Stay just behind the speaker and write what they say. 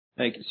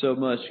Thank you so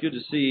much. Good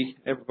to see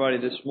everybody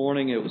this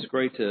morning. It was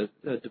great to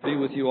be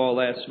with you all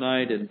last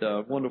night, and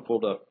wonderful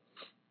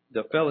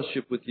to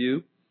fellowship with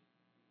you.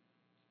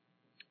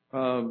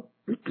 Brother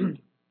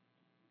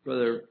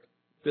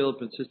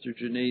Philip and Sister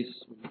Janice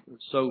were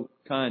so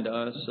kind to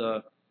us,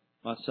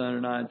 my son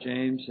and I,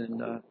 James,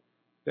 and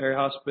very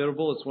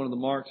hospitable. It's one of the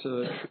marks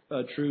of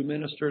a true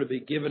minister to be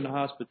given to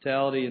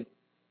hospitality. And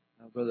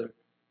Brother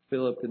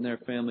Philip and their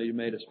family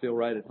made us feel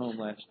right at home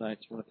last night.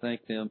 So I want to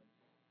thank them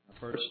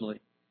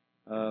personally.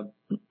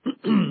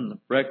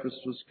 Breakfast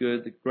was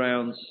good. The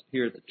grounds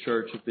here at the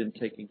church have been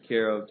taken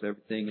care of.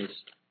 Everything is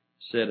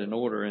set in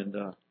order, and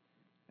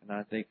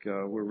I think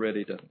we're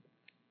ready to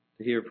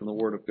hear from the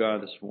Word of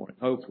God this morning.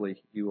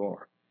 Hopefully you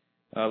are.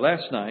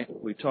 Last night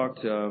we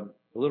talked a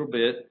little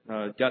bit,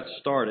 got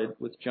started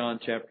with John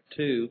chapter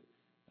 2,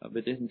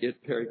 but didn't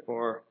get very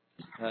far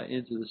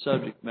into the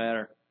subject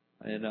matter,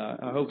 and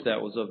I hope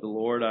that was of the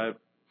Lord.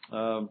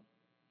 Brother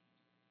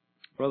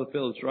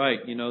Philip's right.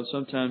 You know,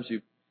 sometimes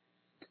you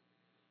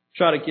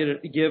try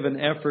to give an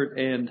effort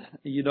and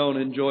you don't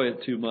enjoy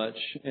it too much,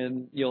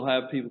 and you'll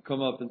have people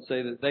come up and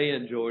say that they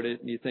enjoyed it,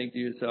 and you think to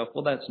yourself,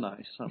 well, that's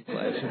nice. I'm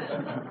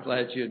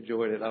glad you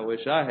enjoyed it. I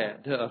wish I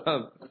had.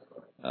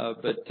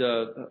 But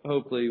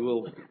hopefully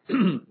we'll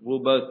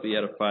both be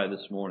edified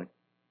this morning.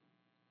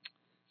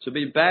 So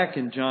be back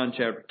in John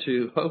chapter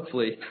 2.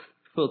 Hopefully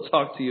we'll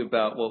talk to you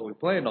about what we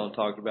planned on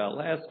talking about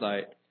last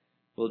night.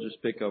 We'll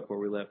just pick up where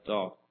we left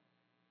off.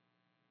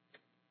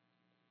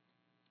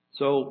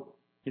 So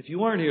if you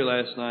weren't here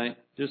last night,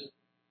 just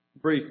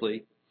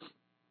briefly,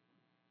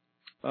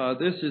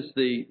 this is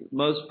the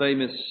most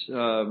famous,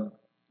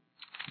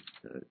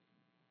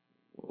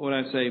 when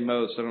I say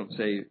most, I don't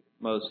say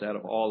most out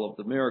of all of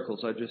the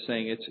miracles. I'm just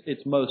saying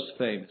it's most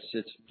famous.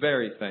 It's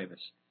very famous.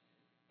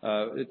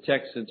 A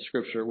text in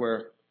Scripture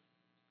where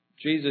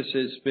Jesus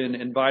has been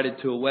invited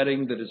to a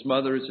wedding that his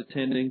mother is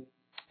attending.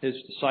 His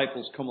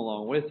disciples come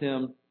along with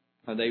him.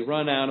 They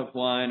run out of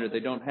wine, or they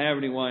don't have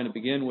any wine to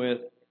begin with.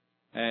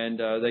 And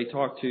they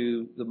talk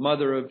to the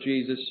mother of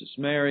Jesus,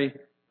 Mary,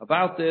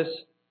 about this.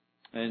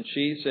 And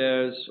she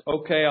says,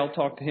 okay, I'll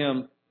talk to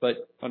him,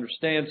 but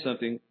understand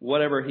something.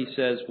 Whatever he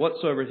says,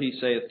 whatsoever he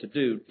saith to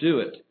do, do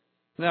it.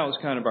 And that was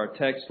kind of our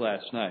text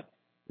last night.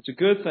 It's a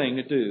good thing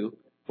to do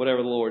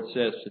whatever the Lord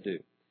says to do.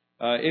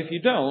 If you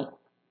don't,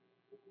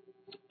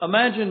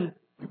 imagine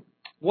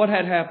what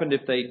had happened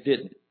if they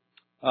didn't.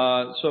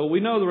 So we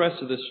know the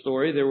rest of this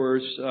story. There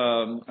was,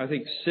 I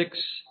think, 6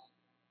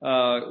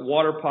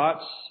 water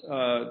pots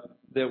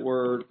that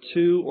were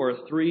 2 or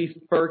 3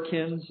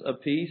 firkins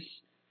apiece.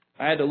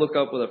 I had to look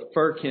up what a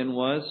firkin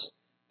was.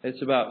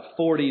 It's about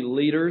 40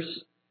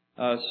 liters.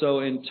 So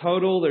in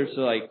total, there's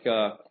like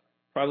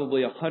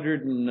probably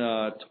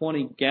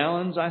 120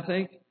 gallons, I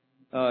think,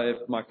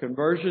 if my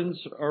conversions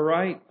are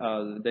right.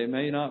 They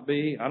may not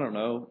be. I don't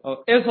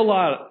know. It's a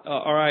lot.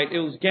 All right. It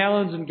was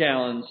gallons and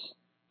gallons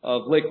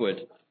of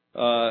liquid,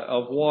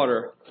 of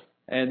water.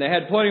 And they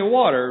had plenty of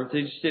water.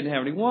 They just didn't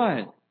have any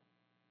wine.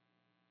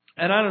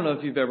 And I don't know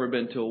if you've ever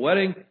been to a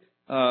wedding,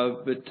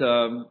 but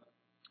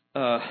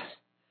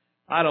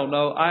I don't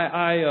know.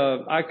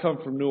 I come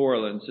from New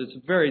Orleans. It's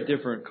a very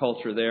different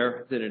culture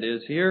there than it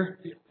is here.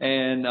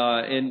 And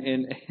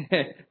in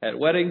at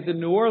weddings in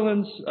New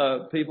Orleans,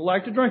 people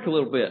like to drink a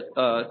little bit,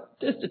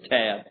 just a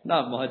tad,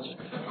 not much.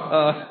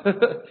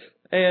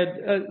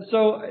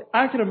 So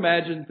I can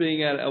imagine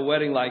being at a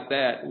wedding like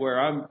that, where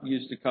I'm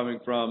used to coming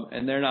from,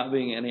 and there not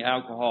being any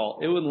alcohol.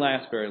 It wouldn't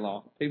last very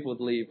long. People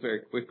would leave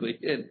very quickly,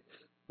 and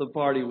the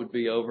party would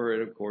be over,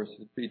 and of course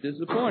it'd be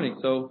disappointing.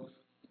 So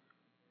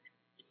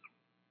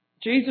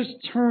Jesus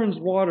turns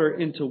water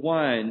into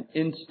wine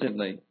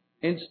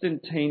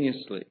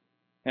instantaneously.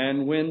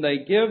 And when they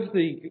give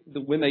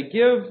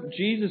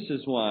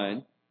Jesus'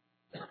 wine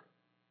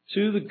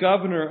to the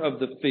governor of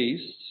the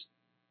feast,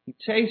 he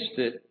tastes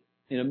it,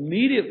 and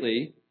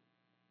immediately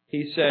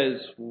he says,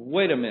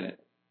 wait a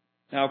minute.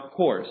 Now, of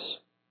course,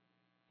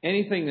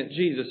 anything that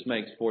Jesus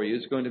makes for you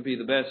is going to be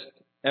the best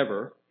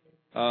ever,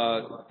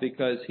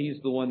 because he's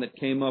the one that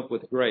came up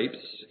with grapes.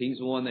 He's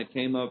the one that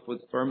came up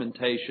with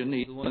fermentation.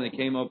 He's the one that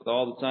came up with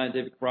all the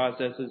scientific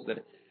processes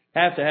that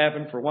have to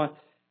happen for wine.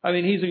 I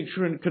mean, he's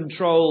in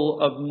control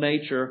of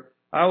nature.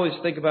 I always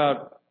think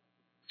about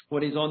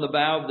when he's on the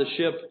bow of the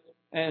ship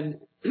and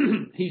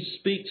he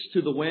speaks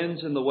to the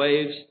winds and the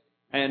waves,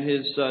 and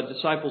his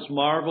disciples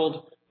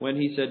marveled when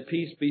he said,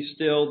 peace be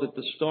still, that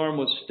the storm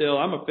was still.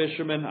 I'm a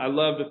fisherman. I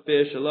love to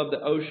fish. I love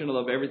the ocean. I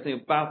love everything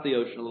about the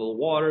ocean, the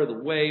water, the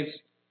waves.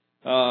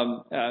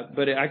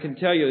 But I can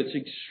tell you it's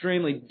an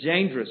extremely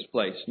dangerous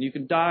place, and you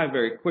can die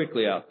very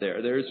quickly out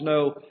there. There's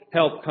no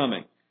help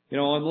coming. You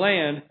know, on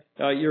land,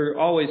 you're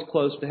always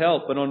close to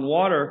help, but on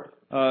water,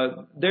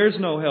 there's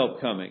no help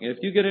coming. If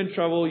you get in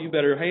trouble, you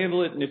better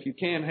handle it, and if you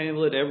can't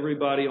handle it,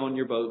 everybody on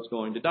your boat's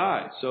going to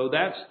die. So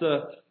that's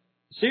the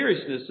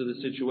seriousness of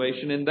the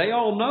situation, and they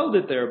all know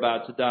that they're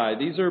about to die.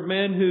 These are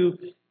men who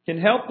can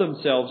help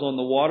themselves on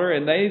the water,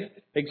 and they've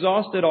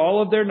exhausted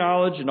all of their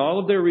knowledge and all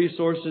of their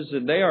resources,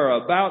 and they are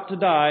about to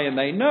die, and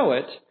they know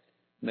it.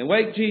 And they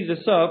wake Jesus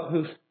up,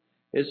 who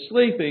is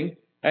sleeping,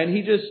 and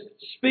he just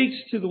speaks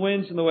to the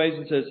winds and the waves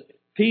and says,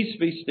 "Peace,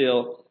 be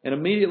still." And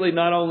immediately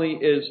not only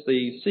is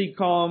the sea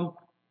calm,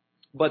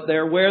 but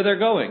they're where they're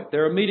going.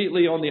 They're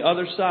immediately on the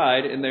other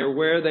side, and they're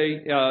where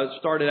they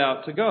started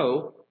out to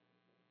go.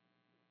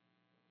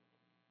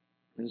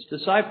 His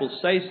disciples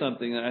say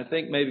something that I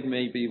think maybe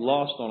may be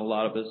lost on a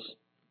lot of us.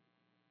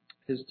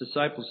 His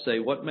disciples say,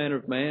 "What manner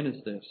of man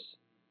is this?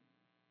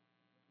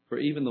 For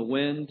even the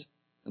wind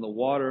and the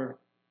water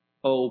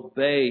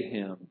obey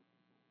him."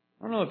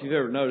 I don't know if you've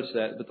ever noticed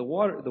that, but the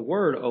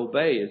word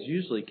obey is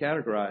usually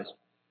categorized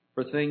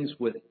for things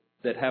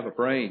that have a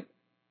brain.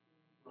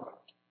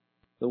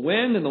 The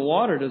wind and the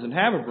water doesn't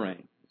have a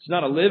brain. It's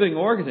not a living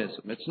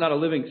organism. It's not a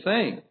living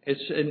thing.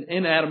 It's an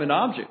inanimate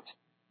object.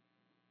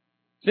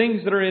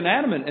 Things that are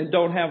inanimate and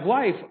don't have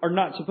life are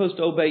not supposed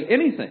to obey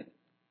anything.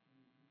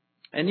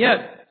 And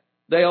yet,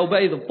 they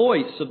obey the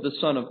voice of the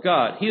Son of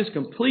God. He has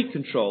complete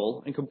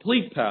control and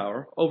complete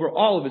power over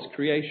all of His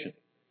creation,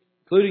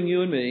 including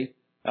you and me,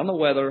 and the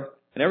weather,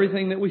 and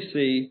everything that we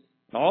see,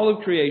 and all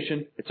of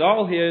creation. It's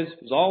all His.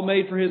 It's all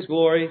made for His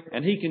glory,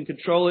 and He can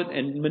control it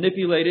and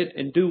manipulate it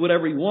and do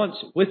whatever He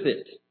wants with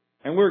it.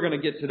 And we're going to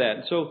get to that.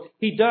 And so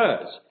He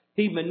does.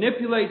 He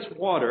manipulates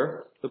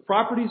water, the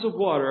properties of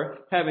water,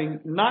 having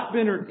not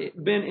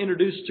been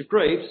introduced to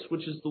grapes,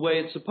 which is the way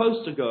it's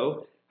supposed to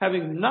go,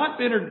 having not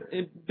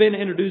been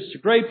introduced to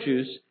grape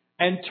juice,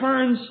 and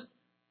turns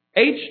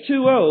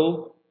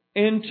H2O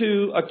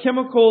into a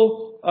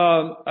chemical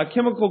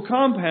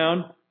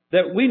compound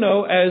that we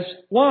know as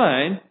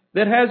wine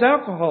that has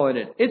alcohol in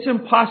it. It's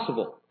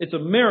impossible. It's a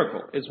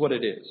miracle, is what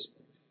it is.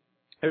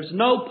 There's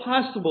no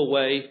possible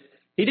way.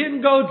 He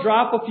didn't go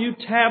drop a few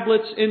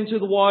tablets into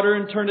the water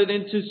and turn it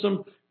into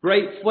some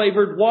great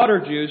flavored water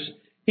juice.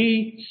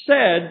 He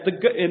said,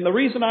 and the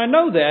reason I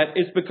know that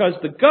is because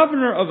the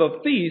governor of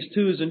a feast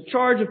who is in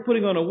charge of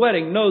putting on a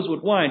wedding knows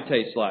what wine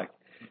tastes like.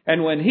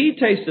 And when he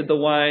tasted the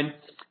wine,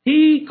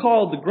 he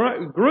called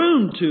the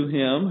groom to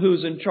him,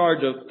 who's in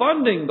charge of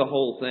funding the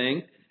whole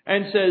thing,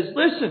 and says,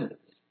 "Listen,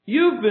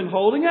 you've been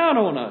holding out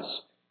on us.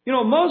 You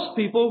know, most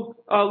people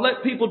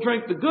let people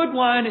drink the good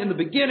wine in the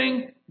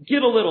beginning,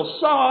 get a little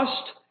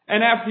sauced,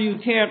 and after you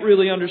can't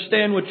really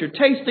understand what you're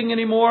tasting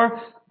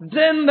anymore,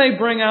 then they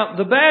bring out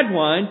the bad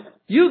wine.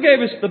 You gave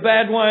us the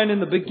bad wine in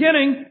the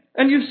beginning,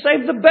 and you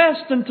saved the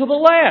best until the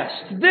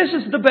last. This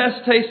is the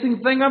best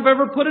tasting thing I've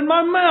ever put in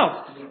my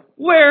mouth.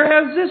 Where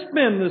has this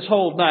been this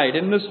whole night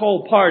and this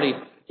whole party?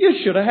 You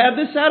should have had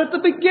this out at the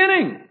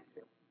beginning."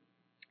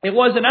 It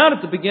wasn't out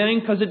at the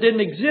beginning because it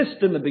didn't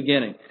exist in the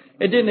beginning.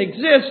 It didn't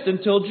exist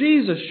until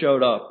Jesus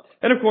showed up.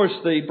 And of course,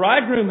 the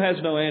bridegroom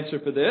has no answer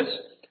for this.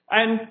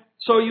 And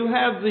so you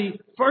have the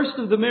first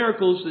of the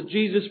miracles that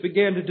Jesus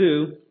began to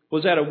do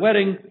was at a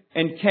wedding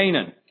in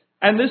Canaan.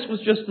 And this was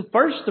just the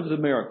first of the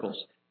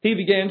miracles. He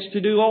begins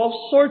to do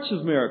all sorts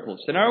of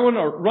miracles. And I want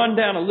to run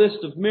down a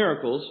list of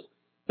miracles,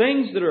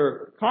 things that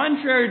are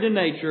contrary to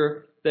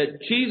nature,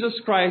 that Jesus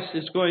Christ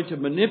is going to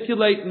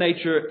manipulate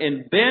nature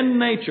and bend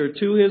nature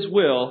to His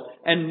will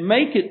and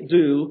make it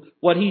do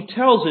what He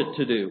tells it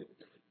to do.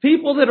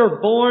 People that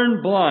are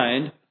born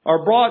blind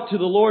are brought to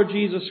the Lord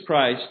Jesus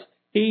Christ.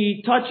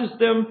 He touches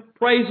them,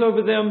 prays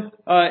over them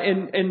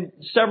in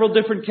several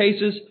different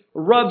cases,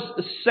 rubs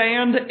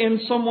sand in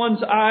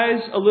someone's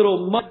eyes, a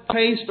little mud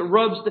paste,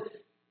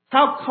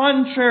 How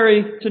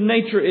contrary to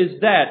nature is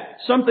that?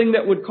 Something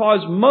that would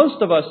cause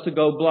most of us to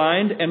go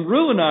blind and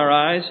ruin our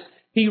eyes.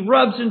 He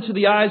rubs into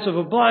the eyes of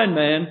a blind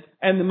man,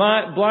 and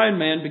the blind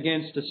man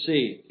begins to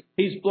see.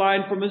 He's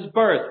blind from his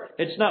birth.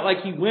 It's not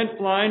like he went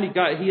blind, he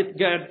got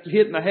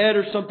hit in the head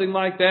or something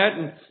like that,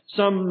 and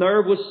some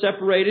nerve was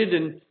separated,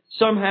 and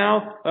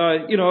somehow,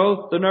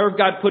 the nerve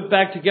got put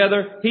back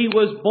together. He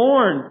was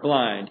born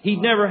blind. He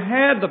never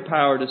had the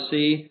power to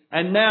see,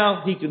 and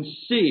now he can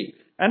see.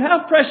 And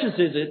how precious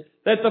is it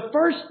that the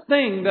first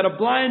thing that a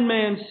blind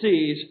man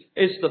sees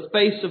is the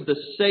face of the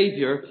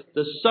Savior,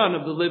 the Son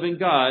of the living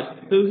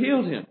God, who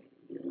healed him.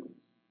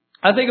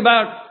 I think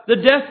about the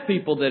deaf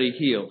people that He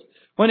healed.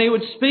 When He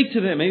would speak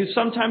to them,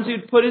 sometimes He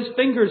would put His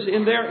fingers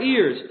in their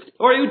ears.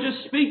 Or He would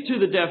just speak to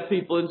the deaf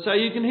people and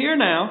say, "You can hear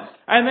now."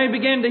 And they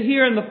began to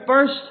hear, and the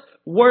first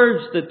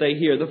words that they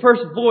hear, the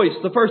first voice,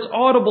 the first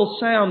audible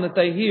sound that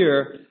they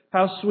hear,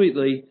 how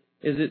sweetly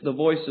is it the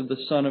voice of the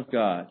Son of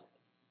God.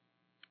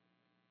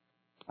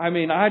 I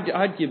mean,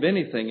 I'd give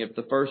anything if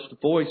the first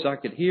voice I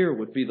could hear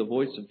would be the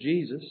voice of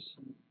Jesus.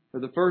 Or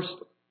the first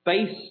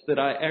face that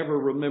I ever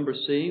remember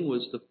seeing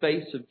was the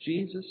face of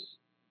Jesus.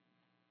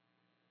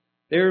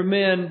 There are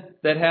men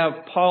that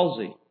have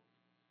palsy.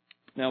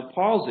 Now,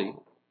 palsy,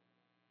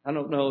 I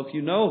don't know if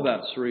you know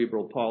about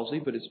cerebral palsy,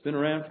 but it's been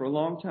around for a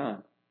long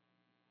time.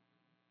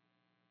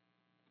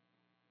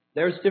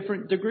 There's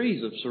different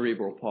degrees of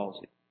cerebral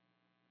palsy.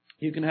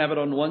 You can have it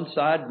on one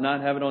side,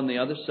 not have it on the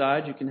other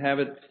side. You can have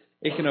it.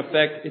 It can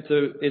affect.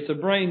 It's a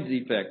brain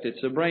defect.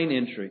 It's a brain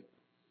injury,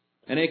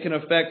 and it can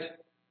affect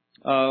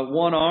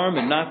one arm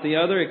and not the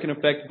other. It can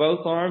affect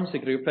both arms. It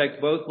can affect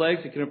both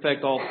legs. It can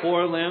affect all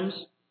four limbs.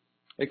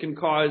 It can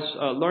cause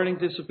learning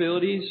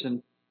disabilities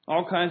and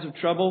all kinds of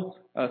trouble.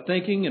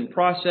 thinking and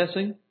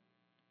processing.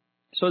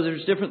 So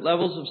there's different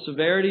levels of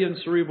severity in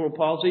cerebral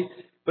palsy,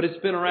 but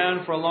it's been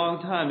around for a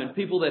long time. And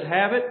people that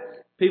have it,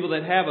 people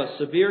that have a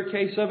severe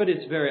case of it,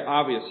 it's very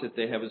obvious that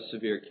they have a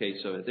severe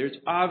case of it. There's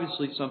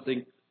obviously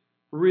something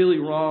really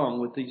wrong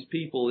with these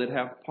people that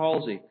have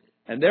palsy.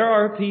 And there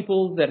are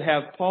people that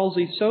have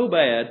palsy so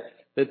bad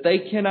that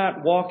they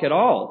cannot walk at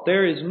all.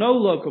 There is no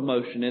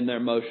locomotion in their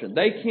motion.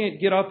 They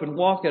can't get up and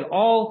walk at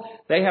all.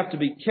 They have to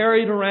be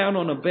carried around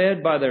on a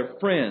bed by their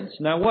friends.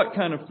 Now, what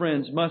kind of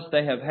friends must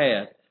they have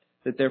had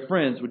that their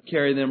friends would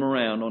carry them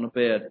around on a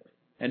bed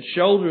and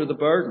shoulder the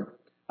burden?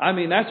 I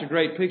mean, that's a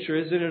great picture,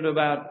 isn't it,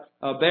 about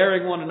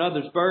bearing one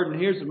another's burden.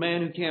 Here's a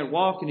man who can't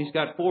walk, and he's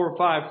got 4 or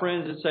 5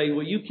 friends that say,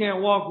 well, you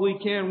can't walk, we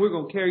can. We're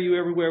going to carry you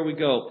everywhere we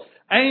go.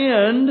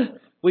 And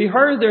we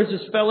heard there's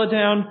this fella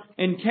down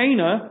in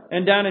Cana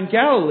and down in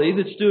Galilee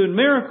that's doing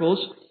miracles.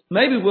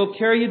 Maybe we'll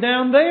carry you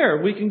down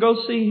there. We can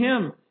go see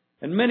him.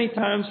 And many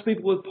times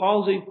people with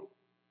palsy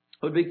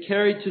would be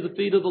carried to the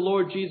feet of the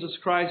Lord Jesus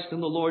Christ,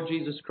 and the Lord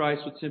Jesus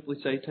Christ would simply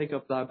say, take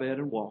up thy bed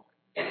and walk.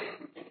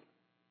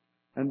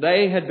 And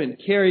they had been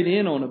carried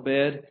in on a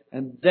bed,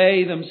 and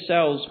they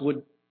themselves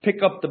would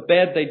pick up the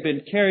bed they'd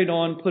been carried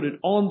on, put it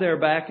on their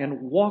back, and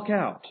walk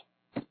out.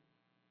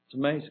 It's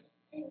amazing.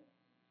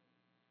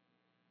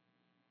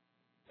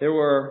 There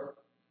were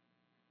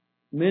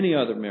many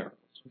other miracles.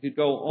 We could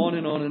go on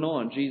and on and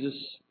on. Jesus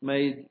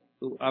made,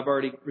 I've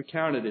already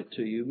recounted it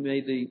to you,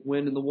 made the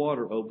wind and the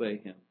water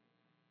obey him.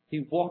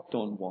 He walked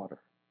on water.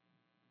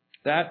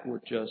 That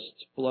would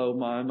just blow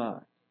my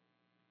mind.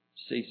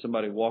 See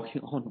somebody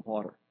walking on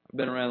water. I've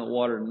been around the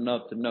water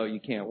enough to know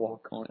you can't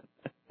walk on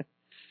it.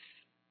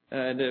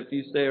 And if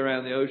you stay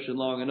around the ocean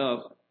long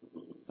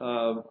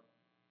enough,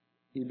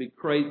 you'd be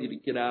crazy to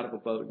get out of a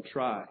boat and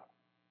try.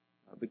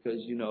 Because,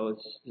 you know,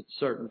 it's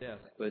certain death.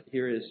 But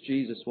here is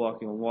Jesus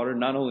walking on water.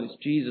 Not only is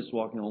Jesus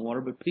walking on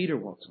water, but Peter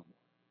walks on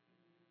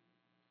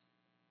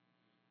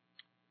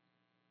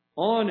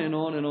water. On and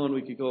on and on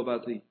we could go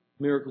about the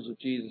miracles of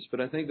Jesus. But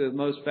I think the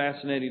most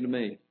fascinating to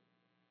me,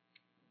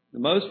 the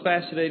most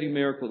fascinating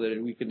miracle that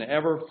we can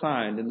ever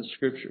find in the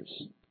Scriptures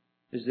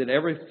is that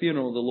every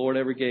funeral the Lord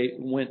ever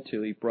went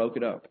to, He broke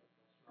it up.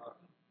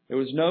 There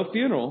was no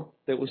funeral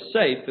that was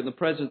safe in the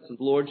presence of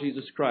the Lord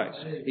Jesus Christ.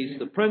 He's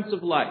the Prince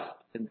of Life.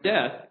 And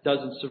death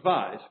doesn't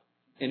survive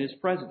in His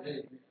presence.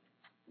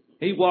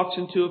 He walks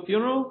into a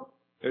funeral.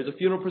 There's a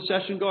funeral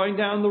procession going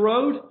down the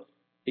road.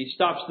 He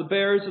stops the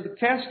bearers of the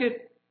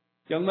casket.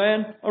 Young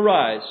man,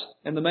 arise.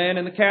 And the man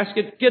in the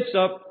casket gets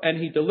up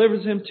and he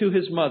delivers him to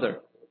his mother.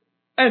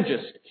 And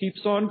just keeps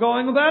on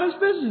going about his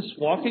business,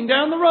 walking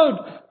down the road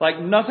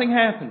like nothing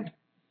happened.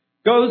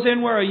 Goes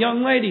in where a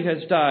young lady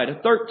has died. A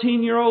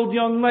 13-year-old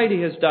young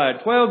lady has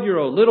died.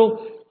 12-year-old,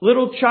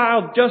 little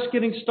child just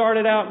getting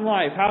started out in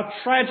life. How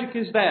tragic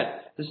is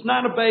that? It's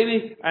not a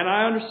baby, and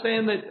I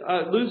understand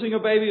that losing a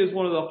baby is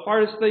one of the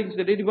hardest things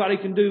that anybody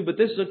can do, but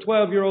this is a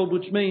 12-year-old,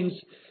 which means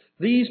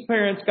these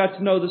parents got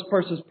to know this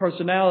person's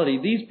personality.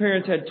 These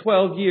parents had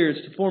 12 years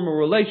to form a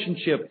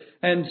relationship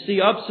and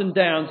see ups and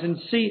downs and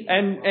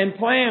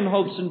plan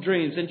hopes and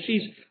dreams. And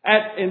she's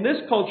in this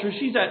culture,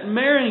 she's at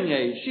marrying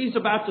age. She's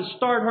about to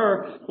start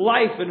her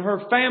life and her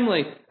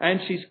family,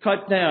 and she's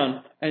cut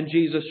down. And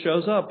Jesus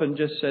shows up and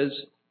just says,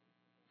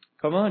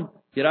 come on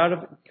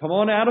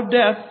out of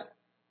death,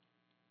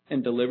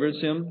 and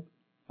delivers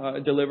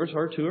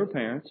her to her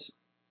parents.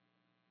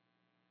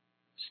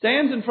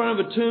 Stands in front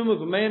of a tomb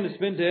of a man that's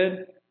been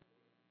dead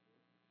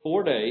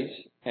 4 days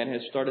and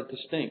has started to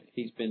stink.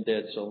 He's been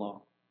dead so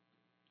long.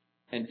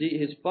 And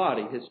his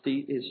body has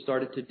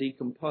started to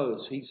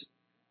decompose.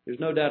 There's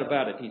no doubt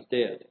about it, he's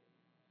dead.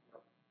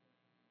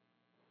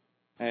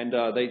 And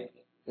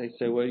they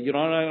say, well, you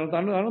know,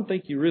 I don't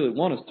think you really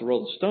want us to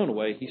roll the stone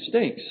away. He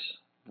stinks.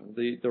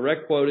 The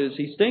direct quote is,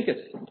 he stinketh.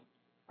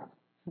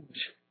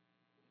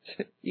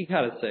 You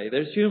got to say,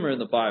 there's humor in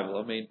the Bible.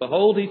 I mean,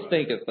 behold, he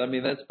stinketh. I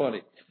mean, that's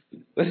funny.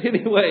 But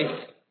anyway,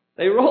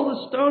 they roll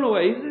the stone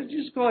away. He says,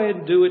 just go ahead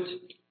and do it.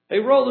 They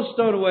roll the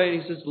stone away,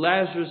 and he says,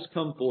 Lazarus,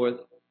 come forth.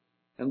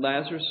 And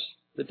Lazarus,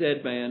 the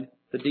dead man,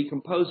 the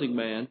decomposing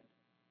man,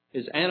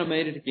 is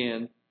animated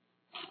again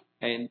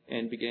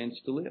and begins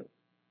to live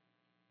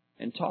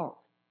and talk.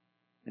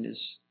 And his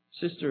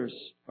sisters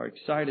are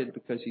excited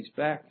because he's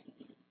back.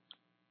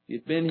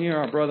 If he'd been here,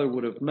 our brother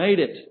would have made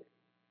it.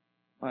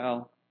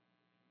 Well,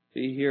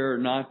 be here or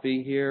not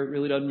be here, it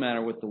really doesn't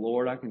matter with the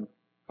Lord. I can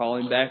call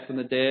him back from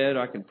the dead.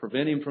 I can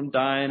prevent him from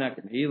dying. I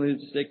can heal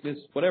his sickness,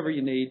 whatever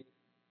you need.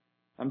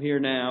 I'm here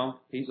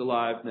now. He's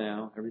alive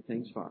now.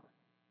 Everything's fine.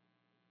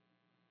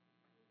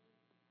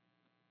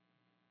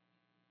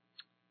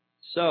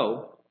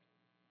 So,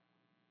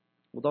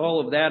 with all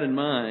of that in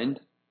mind,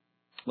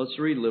 let's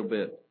read a little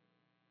bit.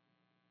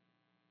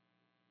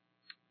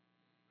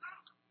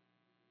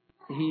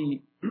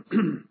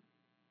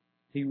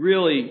 He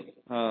really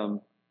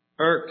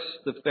irks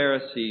the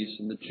Pharisees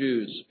and the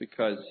Jews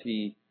because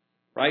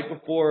right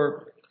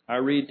before I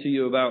read to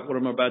you about what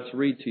I'm about to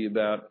read to you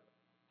about,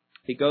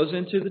 he goes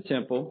into the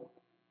temple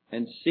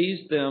and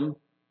sees them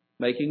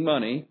making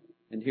money,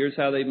 and here's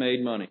how they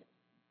made money.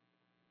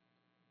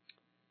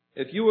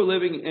 if you were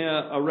living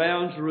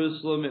around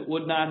Jerusalem, it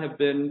would not have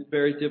been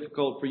very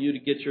difficult for you to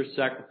get your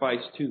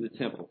sacrifice to the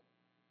temple.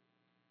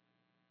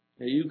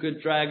 You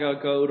could drag a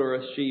goat or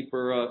a sheep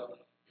or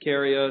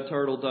carry a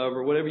turtle dove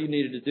or whatever you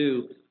needed to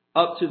do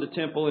up to the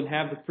temple and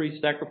have the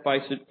priest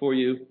sacrifice it for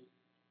you.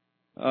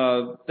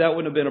 That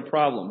wouldn't have been a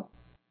problem.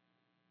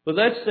 But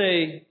let's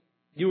say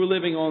you were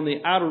living on the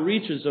outer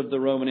reaches of the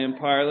Roman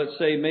Empire, let's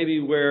say maybe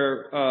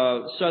where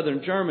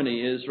southern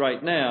Germany is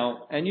right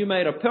now, and you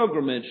made a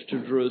pilgrimage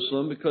to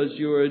Jerusalem because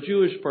you were a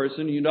Jewish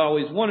person, you'd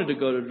always wanted to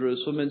go to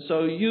Jerusalem, and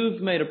so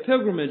you've made a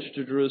pilgrimage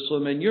to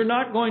Jerusalem, and you're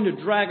not going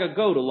to drag a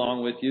goat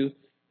along with you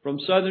from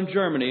southern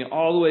Germany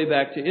all the way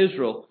back to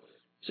Israel.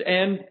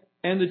 And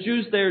the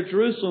Jews there at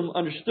Jerusalem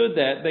understood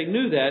that, they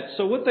knew that,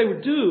 so what they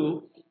would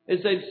do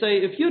is they'd say,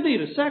 if you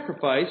need a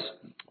sacrifice,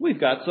 we've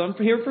got some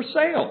here for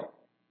sale.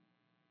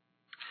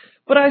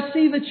 But I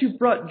see that you've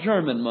brought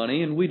German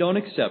money, and we don't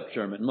accept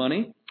German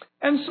money.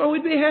 And so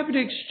we'd be happy to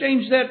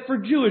exchange that for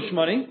Jewish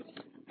money.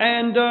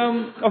 And,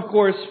 of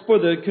course, for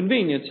the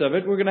convenience of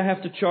it, we're going to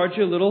have to charge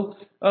you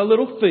a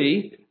little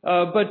fee.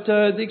 But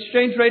the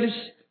exchange rate is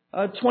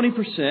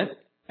 20%.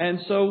 And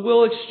so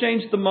we'll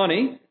exchange the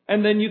money,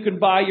 and then you can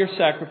buy your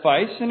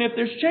sacrifice. And if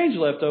there's change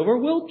left over,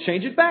 we'll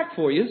change it back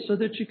for you so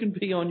that you can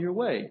be on your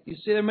way. You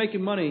see, they're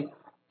making money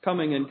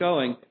coming and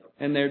going,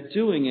 and they're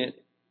doing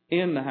it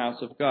in the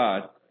house of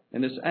God.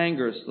 And this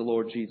angers the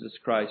Lord Jesus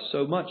Christ,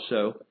 so much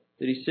so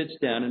that he sits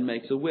down and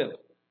makes a whip.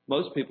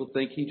 Most people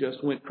think he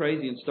just went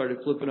crazy and started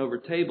flipping over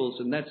tables,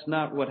 and that's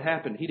not what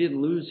happened. He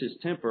didn't lose his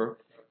temper.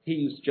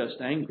 He was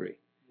just angry.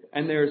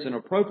 And there's an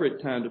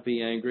appropriate time to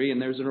be angry, and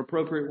there's an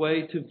appropriate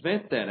way to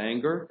vent that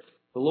anger.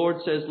 The Lord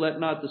says, let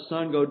not the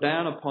sun go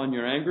down upon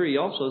your anger. He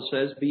also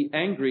says, be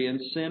angry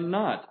and sin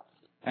not.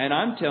 And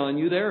I'm telling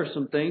you, there are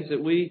some things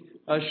that we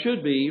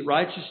should be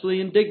righteously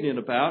indignant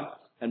about.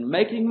 And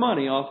making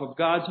money off of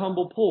God's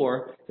humble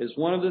poor is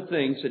one of the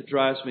things that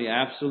drives me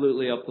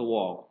absolutely up the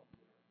wall.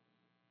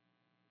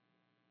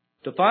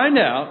 To find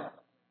out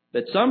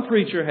that some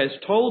preacher has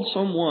told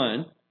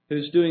someone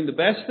who's doing the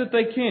best that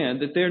they can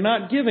that they're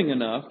not giving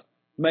enough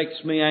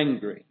makes me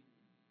angry.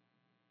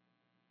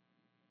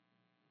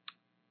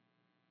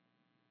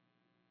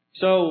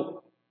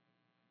 So,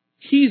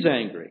 he's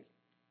angry.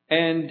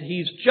 And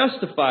he's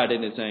justified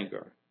in his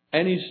anger.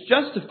 And he's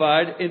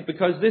justified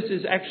because this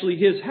is actually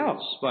his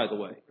house, by the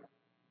way.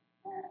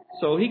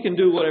 So he can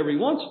do whatever he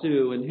wants to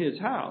do in his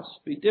house.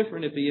 Be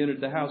different if he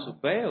entered the house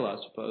of Baal, I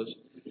suppose.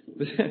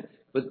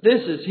 But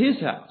this is his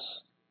house.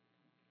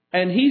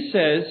 And he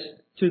says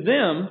to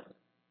them,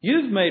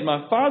 you've made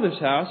my Father's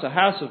house a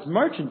house of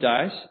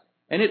merchandise,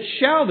 and it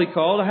shall be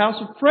called a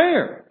house of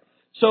prayer.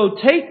 So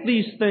take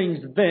these things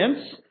thence,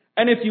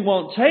 and if you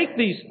won't take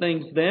these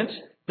things thence,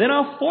 then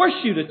I'll force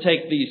you to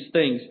take these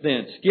things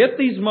thence. Get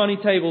these money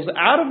tables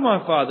out of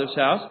my Father's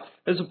house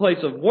as a place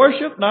of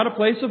worship, not a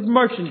place of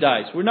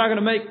merchandise. We're not going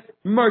to make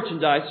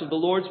merchandise of the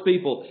Lord's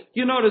people.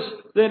 You notice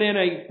that in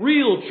a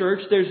real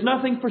church, there's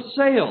nothing for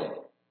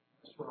sale.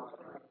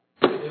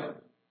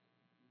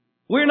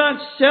 We're not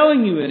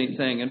selling you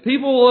anything. And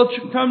people will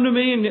come to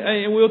me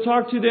and we'll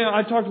talk to them.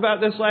 I talked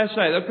about this last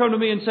night. They'll come to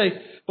me and say,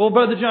 well,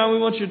 Brother John, we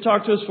want you to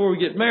talk to us before we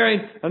get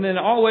married. And then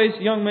always,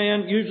 young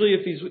man, usually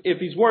if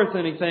he's worth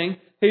anything,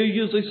 he'll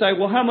usually say,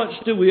 well, how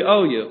much do we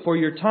owe you for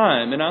your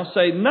time? And I'll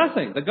say,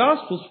 nothing. The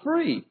gospel's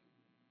free.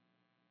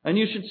 And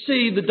you should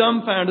see the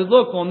dumbfounded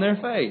look on their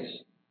face.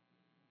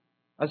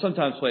 I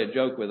sometimes play a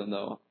joke with them,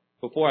 though.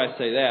 Before I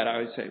say that, I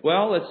would say,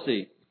 well, let's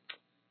see.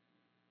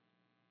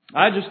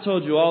 I just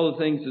told you all the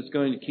things that's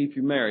going to keep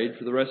you married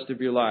for the rest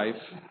of your life.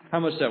 How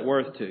much is that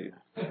worth to you?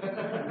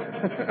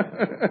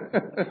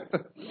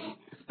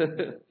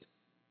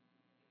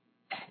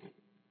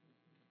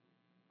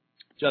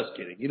 Just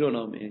kidding. You don't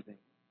owe me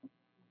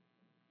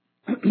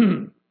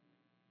anything.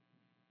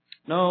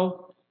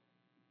 No.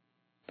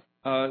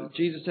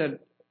 Jesus said,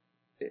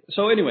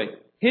 so anyway,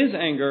 his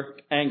anger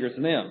angers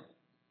them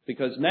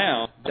because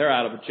now they're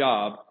out of a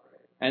job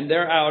and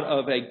they're out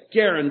of a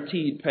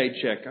guaranteed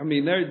paycheck. I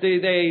mean,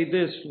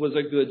 this was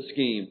a good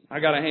scheme. I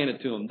got to hand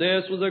it to them.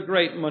 This was a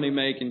great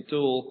money-making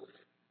tool.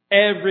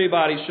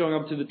 Everybody's showing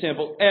up to the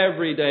temple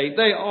every day.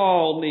 They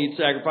all need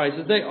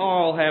sacrifices. They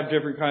all have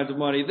different kinds of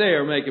money. They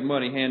are making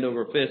money hand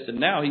over fist.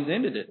 And now he's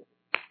ended it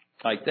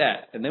like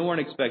that. And they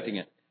weren't expecting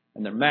it.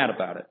 And they're mad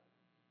about it.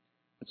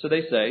 And so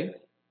they say,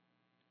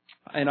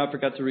 and I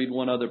forgot to read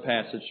one other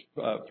passage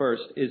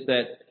first, is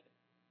that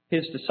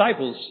his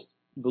disciples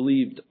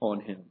believed on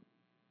him.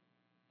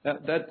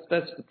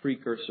 That's the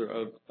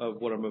precursor of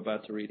what I'm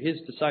about to read.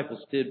 His disciples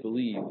did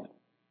believe.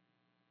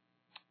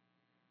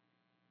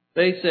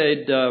 They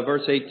said,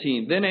 verse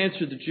 18, then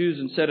answered the Jews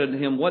and said unto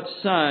him, what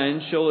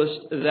sign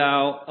showest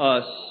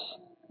thou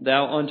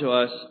unto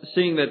us,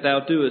 seeing that thou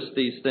doest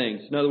these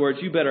things? In other words,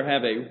 you better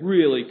have a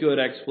really good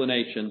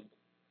explanation.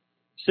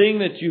 Seeing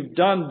that you've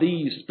done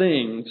these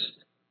things,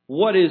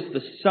 what is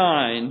the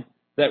sign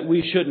that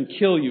we shouldn't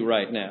kill you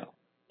right now?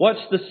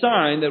 What's the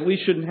sign that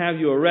we shouldn't have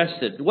you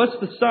arrested? What's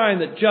the sign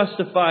that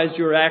justifies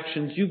your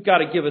actions? You've got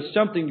to give us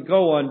something to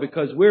go on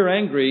because we're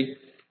angry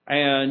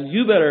and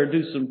you better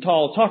do some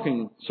tall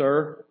talking,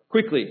 sir,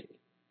 quickly.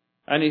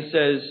 And he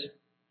says,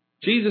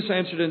 Jesus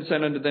answered and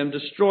said unto them,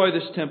 destroy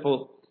this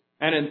temple,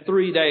 and in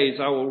 3 days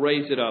I will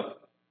raise it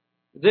up.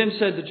 Then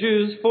said the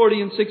Jews,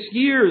 46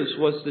 years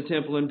was the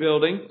temple in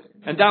building,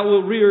 and thou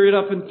wilt rear it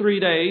up in 3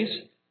 days.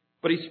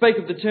 But he spake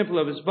of the temple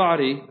of his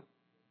body.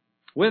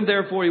 When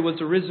therefore he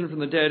was arisen from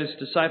the dead, his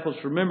disciples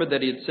remembered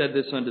that he had said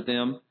this unto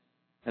them,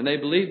 and they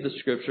believed the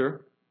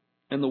Scripture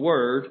and the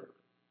word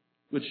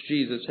which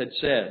Jesus had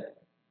said.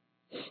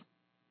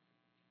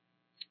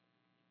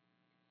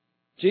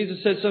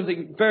 Jesus said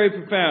something very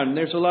profound.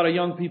 There's a lot of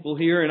young people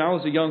here, and I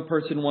was a young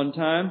person one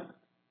time,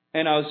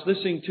 and I was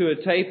listening to a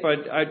tape.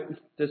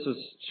 This will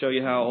show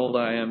you how old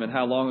I am and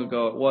how long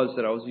ago it was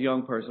that I was a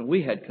young person.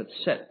 We had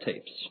cassette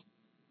tapes.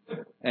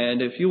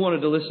 And if you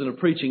wanted to listen to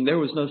preaching, there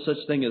was no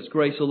such thing as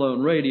Grace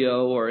Alone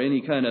Radio or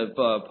any kind of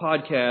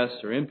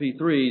podcasts or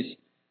MP3s.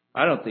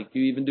 I don't think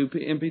you even do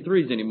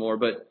MP3s anymore,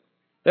 but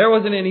there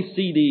wasn't any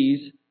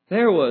CDs.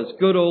 There was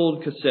good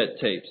old cassette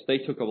tapes. They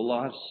took up a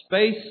lot of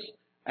space,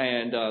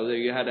 and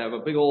you had to have a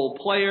big old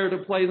player to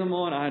play them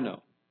on. I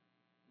know.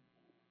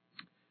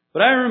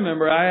 But I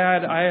remember I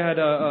had I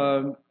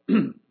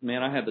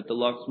had the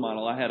deluxe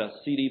model. I had a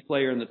CD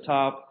player in the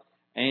top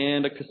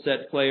and a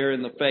cassette player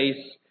in the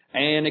face,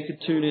 and it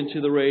could tune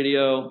into the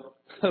radio.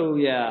 Oh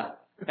yeah.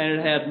 And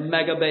it had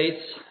mega bass.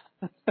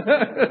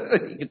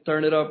 You could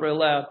turn it up real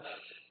loud.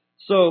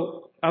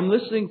 So I'm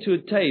listening to a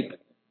tape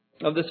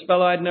of this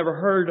fellow I'd never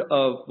heard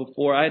of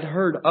before. I'd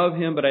heard of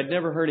him, but I'd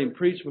never heard him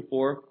preach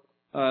before.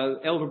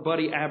 Elder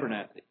Buddy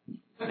Abernathy.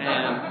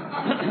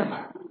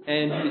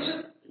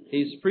 And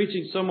he's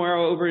preaching somewhere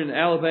over in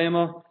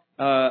Alabama,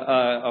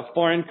 a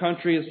foreign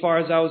country as far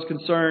as I was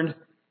concerned.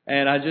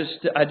 And I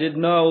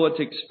didn't know what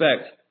to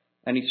expect.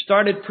 And he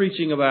started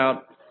preaching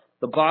about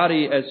the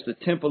body as the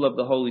temple of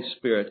the Holy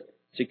Spirit.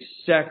 It's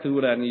exactly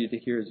what I needed to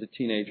hear as a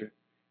teenager.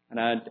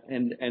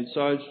 And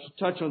so I just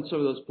touch on some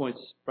of those points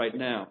right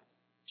now.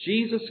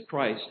 Jesus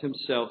Christ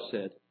himself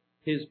said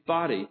his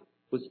body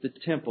was the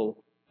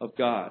temple of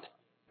God.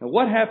 Now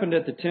what happened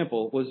at the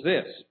temple was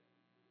this.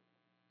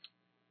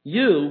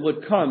 You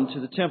would come to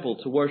the temple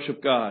to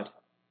worship God.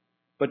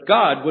 But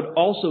God would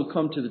also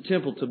come to the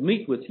temple to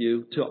meet with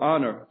you to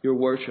honor your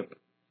worship.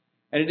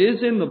 And it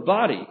is in the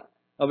body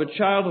of a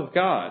child of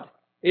God.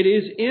 It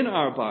is in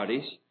our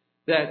bodies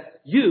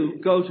that you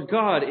go to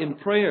God in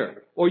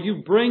prayer, or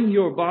you bring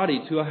your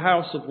body to a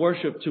house of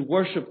worship to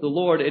worship the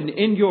Lord, and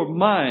in your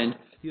mind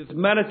you've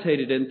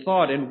meditated and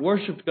thought and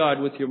worshiped God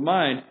with your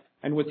mind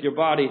and with your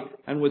body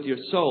and with your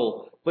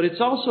soul. But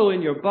it's also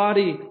in your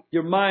body,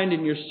 your mind,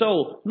 and your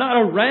soul, not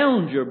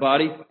around your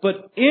body,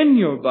 but in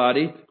your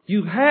body.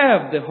 You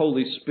have the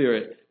Holy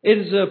Spirit. It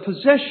is a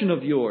possession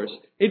of yours.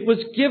 It was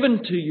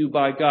given to you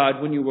by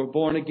God when you were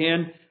born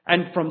again.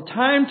 And from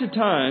time to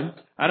time,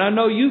 and I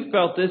know you've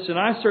felt this, and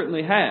I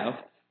certainly have,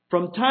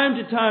 from time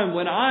to time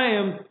when I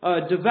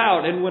am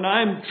devout and when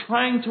I'm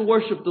trying to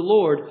worship the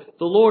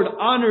Lord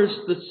honors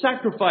the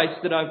sacrifice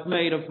that I've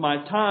made of my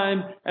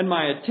time and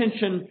my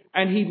attention,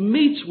 and He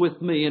meets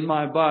with me in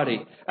my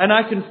body. And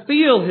I can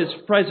feel His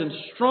presence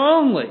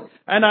strongly.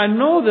 And I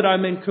know that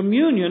I'm in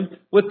communion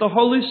with the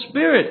Holy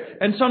Spirit.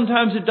 And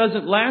sometimes it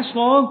doesn't last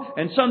long,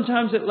 and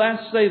sometimes it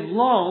lasts a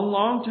long,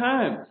 long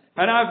time.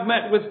 And I've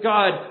met with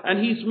God,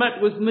 and He's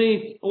met with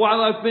me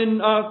while I've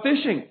been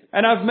fishing.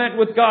 And I've met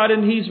with God,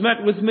 and He's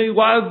met with me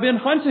while I've been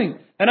hunting.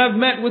 And I've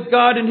met with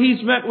God, and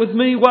He's met with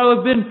me while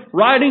I've been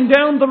riding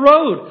down the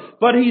road.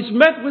 But He's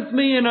met with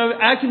me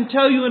I can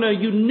tell you, in a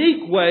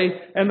unique way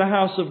in the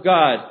house of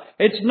God.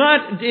 It's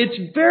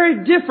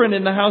very different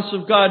in the house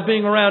of God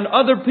being around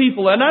other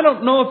people. And I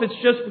don't know if it's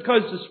just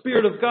because the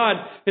Spirit of God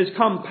is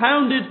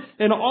compounded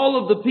in all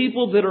of the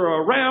people that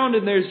are around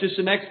and there's just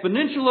an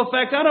exponential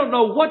effect. I don't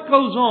know what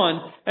goes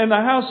on in the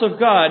house of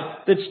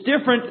God that's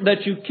different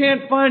that you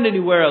can't find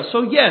anywhere else.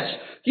 So yes,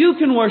 you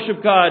can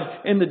worship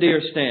God in the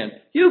deer stand.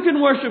 You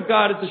can worship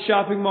God at the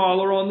shopping mall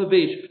or on the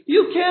beach.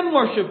 You can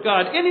worship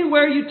God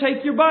anywhere you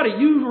take your body.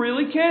 You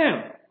really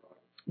can.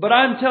 But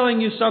I'm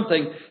telling you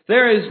something.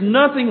 There is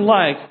nothing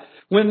like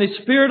when the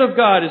Spirit of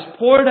God is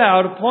poured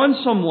out upon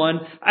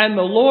someone and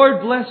the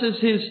Lord blesses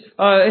His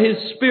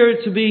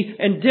Spirit to be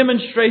in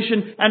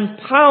demonstration and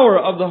power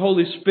of the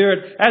Holy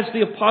Spirit, as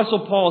the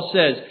Apostle Paul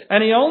says.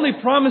 And he only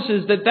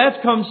promises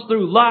that comes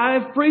through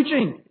live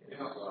preaching.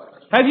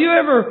 Have you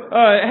ever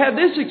had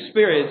this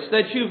experience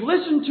that you've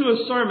listened to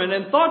a sermon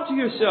and thought to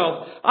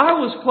yourself, I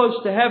was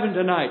close to heaven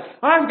tonight.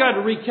 I've got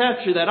to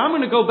recapture that. I'm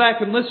going to go back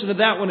and listen to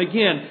that one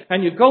again.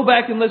 And you go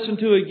back and listen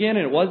to it again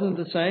and it wasn't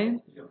the same?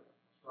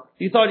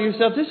 You thought to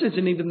yourself, this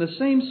isn't even the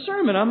same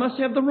sermon. I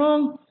must have the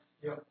wrong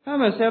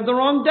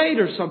date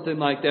or something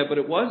like that. But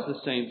it was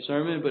the same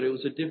sermon, but it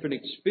was a different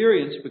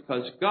experience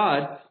because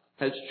God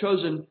has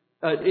chosen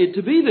it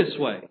to be this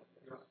way.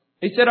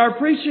 He said our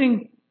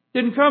preaching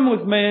didn't come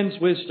with man's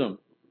wisdom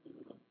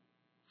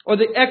or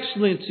the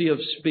excellency of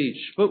speech,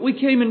 but we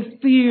came in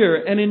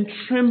fear and in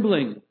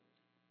trembling. I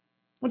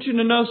want you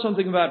to know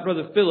something about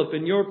Brother Philip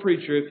and your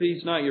preacher if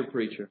he's not your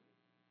preacher.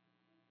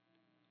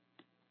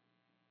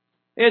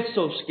 It's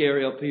so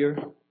scary up here.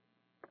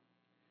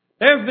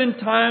 There have been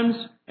times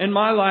in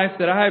my life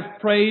that I have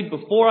prayed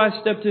before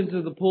I stepped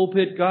into the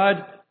pulpit,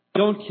 God,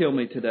 don't kill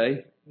me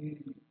today.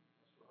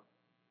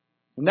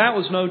 And that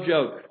was no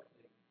joke.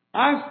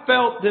 I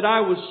felt that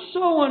I was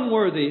so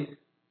unworthy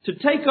to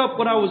take up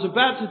what I was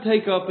about to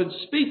take up and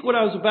speak what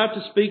I was about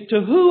to speak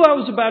to, who I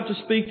was about to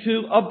speak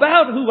to,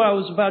 about who I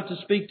was about to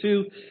speak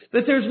to,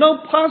 that there's no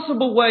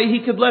possible way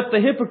he could let the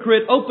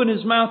hypocrite open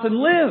his mouth and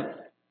live.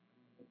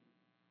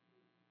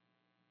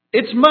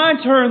 It's my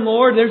turn,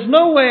 Lord. There's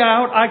no way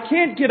out. I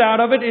can't get out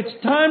of it.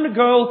 It's time to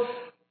go.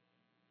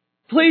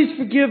 Please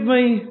forgive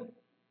me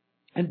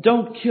and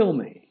don't kill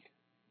me.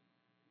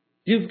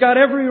 You've got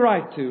every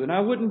right to, and I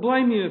wouldn't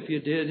blame you if you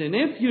did. And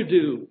if you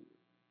do,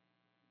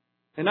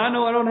 and I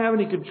know I don't have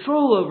any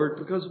control over it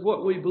because of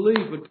what we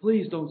believe, but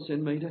please don't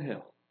send me to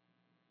hell.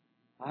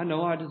 I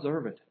know I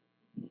deserve it.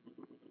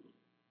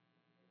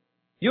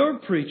 Your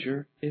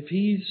preacher, if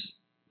he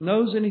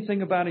knows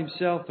anything about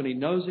himself and he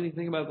knows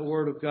anything about the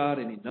Word of God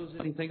and he knows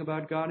anything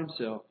about God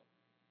Himself,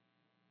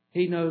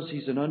 he knows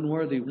he's an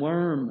unworthy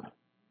worm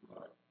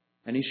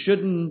and he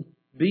shouldn't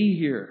be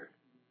here.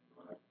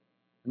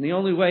 And the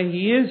only way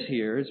he is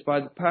here is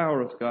by the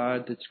power of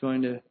God that's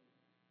going to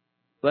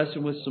bless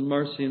him with some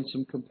mercy and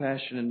some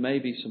compassion and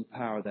maybe some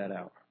power that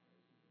hour.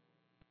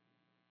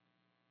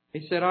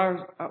 He said,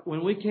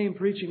 when we came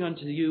preaching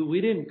unto you,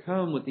 we didn't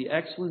come with the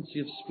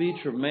excellency of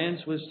speech or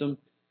man's wisdom,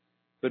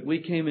 but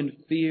we came in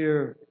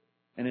fear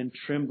and in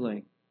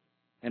trembling.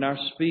 And our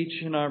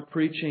speech and our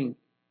preaching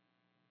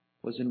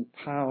was in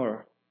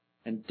power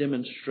and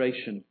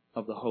demonstration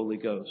of the Holy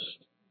Ghost.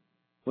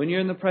 When you're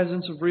in the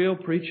presence of real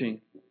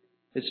preaching,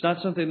 it's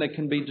not something that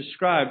can be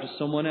described to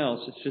someone else.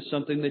 It's just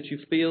something that you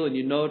feel, and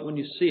you know it when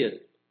you see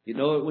it. You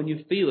know it when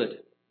you feel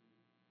it.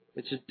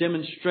 It's a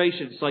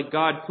demonstration. It's like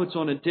God puts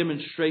on a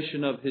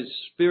demonstration of His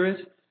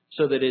Spirit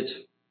so that it's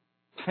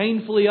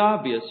painfully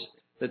obvious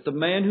that the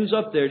man who's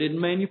up there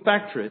didn't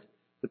manufacture it,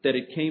 but that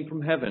it came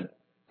from heaven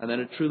and that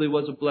it truly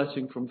was a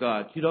blessing from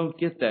God. You don't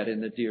get that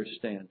in the deer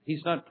stand.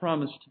 He's not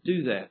promised to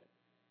do that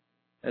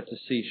at the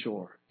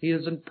seashore. He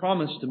hasn't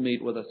promised to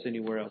meet with us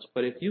anywhere else.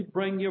 But if you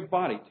bring your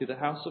body to the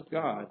house of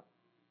God,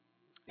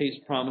 He's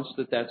promised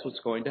that that's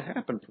what's going to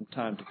happen from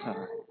time to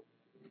time.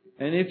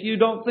 And if you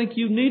don't think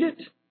you need it,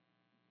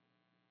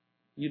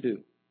 you do.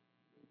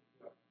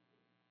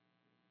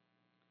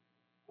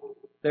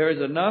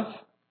 There's enough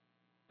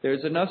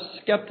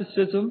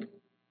skepticism.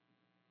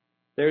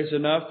 There's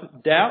enough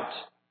doubt.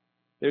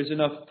 There's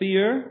enough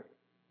fear.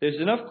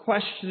 There's enough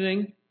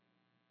questioning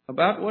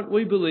about what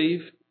we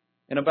believe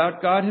and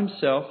about God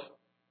Himself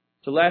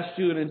to last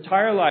you an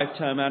entire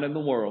lifetime out in the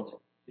world.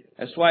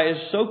 That's why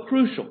it's so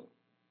crucial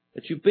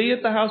that you be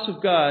at the house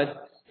of God,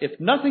 if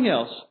nothing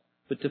else,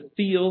 but to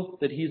feel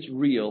that He's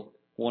real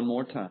one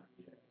more time.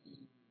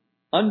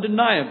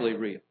 Undeniably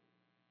real.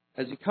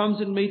 As He comes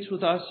and meets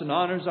with us and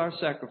honors our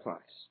sacrifice.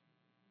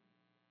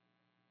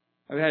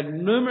 I've had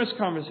numerous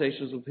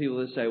conversations with people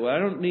that say, well, I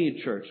don't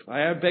need church.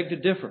 I beg to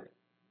differ.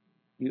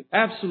 You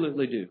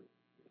absolutely do.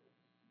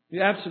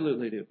 You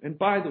absolutely do. And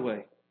by the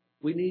way,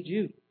 we need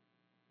you.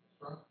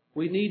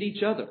 We need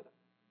each other.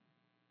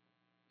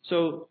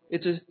 So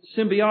it's a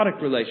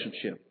symbiotic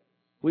relationship.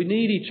 We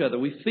need each other.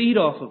 We feed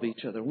off of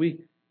each other. We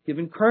give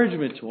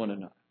encouragement to one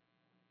another.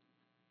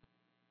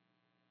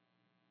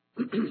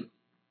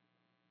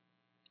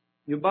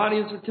 Your body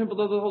is the temple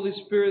of the Holy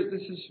Spirit.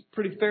 This is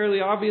pretty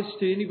fairly obvious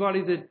to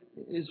anybody that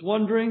is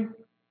wondering.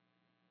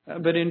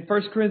 But in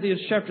 1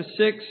 Corinthians chapter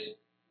 6,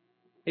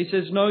 he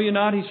says, no, you're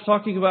not. He's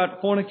talking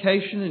about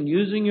fornication and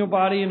using your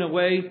body in a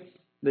way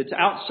that's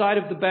outside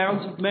of the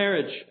bounds of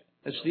marriage.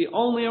 That's the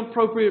only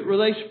appropriate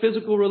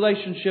physical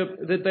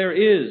relationship that there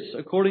is,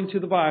 according to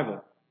the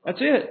Bible.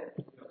 That's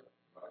it.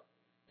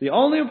 The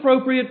only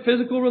appropriate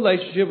physical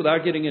relationship,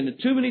 without getting into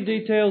too many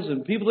details,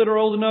 and people that are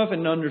old enough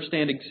and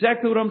understand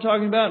exactly what I'm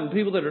talking about, and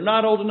people that are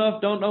not old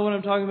enough don't know what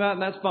I'm talking about,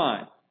 and that's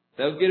fine.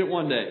 They'll get it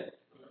one day.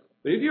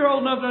 But if you're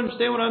old enough to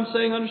understand what I'm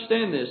saying,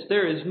 understand this.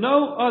 There is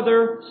no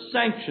other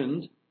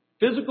sanctioned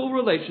physical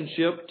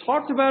relationship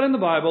talked about in the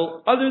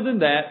Bible other than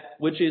that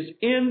which is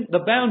in the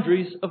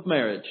boundaries of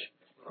marriage.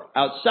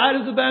 Outside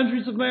of the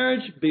boundaries of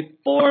marriage,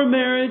 before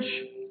marriage,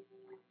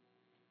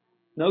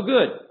 no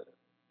good.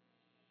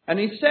 And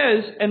he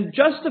says, and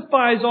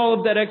justifies all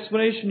of that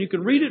explanation. You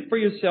can read it for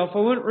yourself. I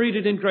won't read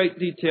it in great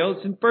detail.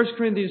 It's in 1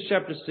 Corinthians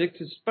chapter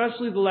 6,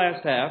 especially the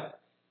last half.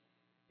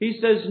 He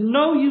says,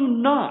 know you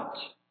not.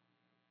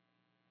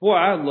 Boy,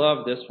 I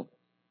love this one.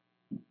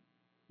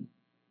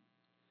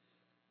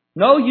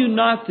 Know you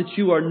not that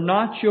you are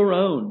not your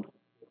own,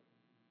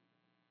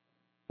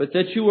 but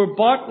that you were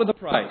bought with a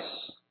price.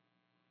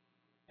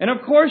 And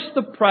of course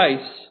the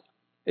price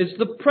is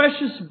the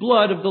precious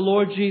blood of the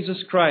Lord Jesus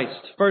Christ.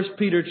 1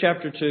 Peter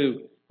chapter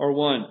 2 or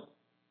 1.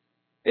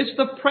 It's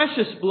the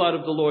precious blood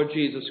of the Lord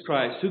Jesus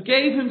Christ, who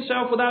gave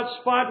Himself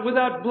without spot,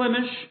 without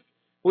blemish,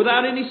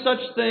 without any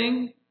such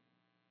thing.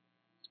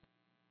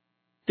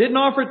 Didn't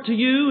offer it to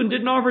you and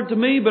didn't offer it to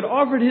me, but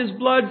offered His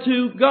blood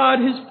to God,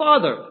 His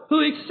Father,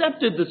 who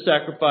accepted the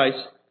sacrifice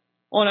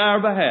on our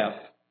behalf.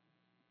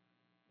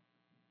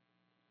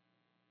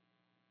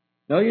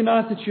 Know you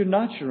not that you're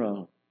not your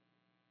own.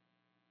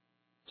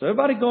 So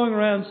everybody going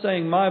around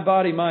saying, my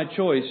body, my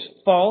choice,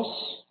 false.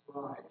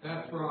 Right,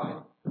 that's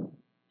right.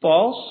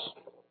 False.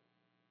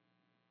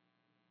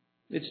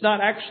 It's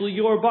not actually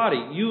your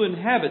body. You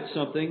inhabit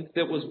something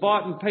that was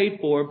bought and paid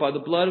for by the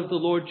blood of the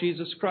Lord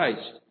Jesus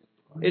Christ.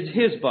 It's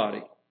His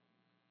body.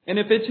 And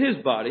if it's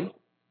His body,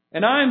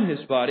 and I'm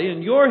His body,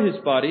 and you're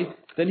His body,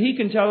 then He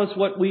can tell us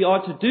what we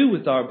ought to do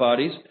with our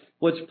bodies,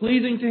 what's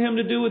pleasing to Him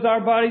to do with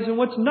our bodies, and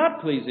what's not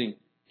pleasing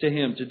to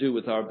Him to do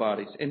with our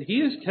bodies. And He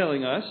is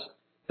telling us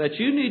that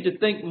you need to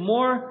think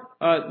more,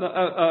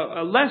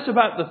 less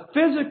about the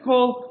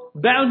physical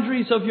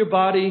boundaries of your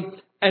body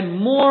and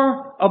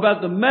more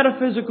about the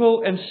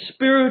metaphysical and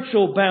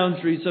spiritual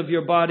boundaries of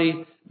your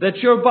body, that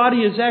your body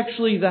is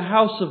actually the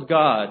house of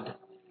God,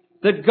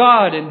 that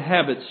God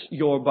inhabits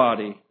your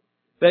body,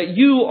 that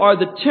you are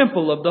the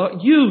temple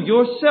of you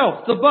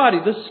yourself, the body,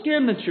 the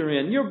skin that you're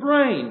in, your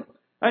brain,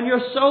 and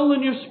your soul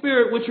and your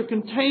spirit, which are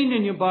contained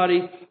in your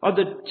body, are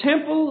the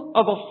temple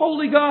of a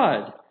holy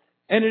God.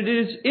 And it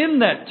is in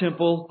that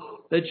temple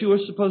that you are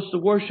supposed to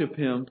worship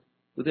Him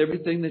with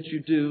everything that you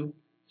do,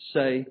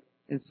 say,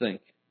 and think.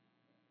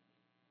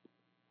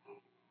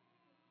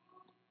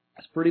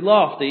 That's pretty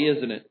lofty,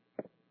 isn't it?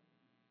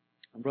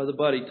 And Brother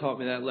Buddy taught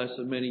me that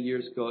lesson many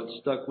years ago. It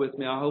stuck with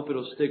me. I hope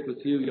it'll stick with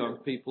you, young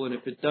people. And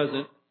if it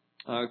doesn't,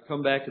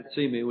 come back and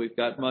see me. We've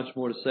got much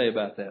more to say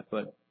about that.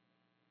 But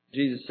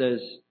Jesus says,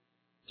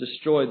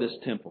 destroy this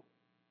temple.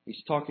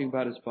 He's talking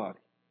about His body.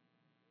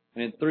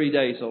 And in 3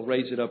 days, I'll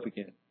raise it up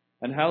again.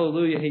 And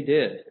hallelujah, He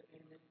did.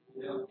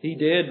 He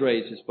did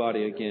raise His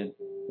body again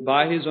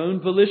by His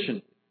own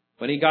volition.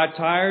 When He got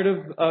tired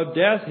of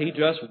death, He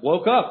just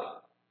woke up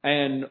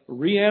and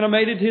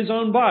reanimated His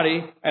own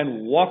body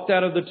and walked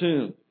out of the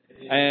tomb.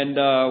 And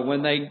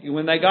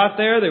when they got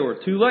there, they were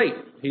too late.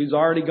 He's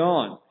already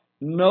gone.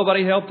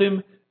 Nobody helped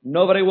Him.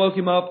 Nobody woke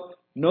Him up.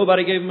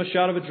 Nobody gave Him a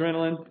shot of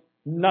adrenaline.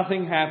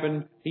 Nothing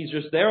happened. He's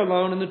just there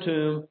alone in the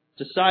tomb,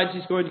 decides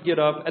He's going to get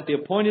up at the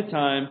appointed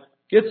time,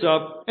 gets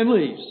up and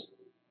leaves.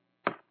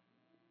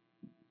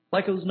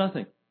 Like it was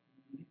nothing.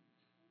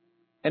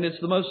 And it's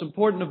the most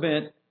important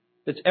event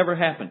that's ever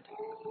happened.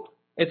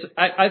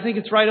 I think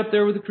it's right up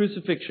there with the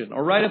crucifixion,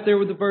 or right up there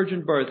with the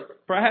virgin birth.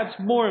 Perhaps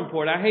more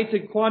important. I hate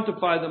to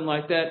quantify them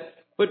like that,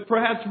 but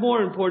perhaps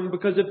more important,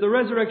 because if the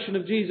resurrection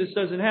of Jesus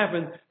doesn't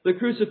happen, the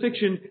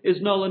crucifixion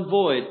is null and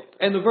void,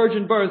 and the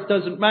virgin birth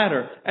doesn't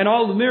matter. And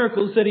all the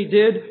miracles that He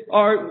did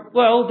are,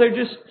 well, they're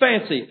just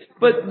fancy.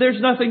 But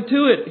there's nothing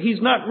to it.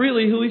 He's not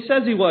really who He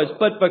says He was.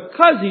 But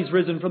because He's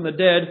risen from the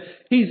dead,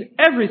 He's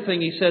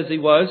everything He says He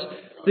was.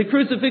 The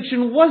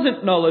crucifixion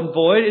wasn't null and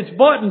void. It's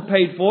bought and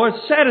paid for.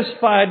 It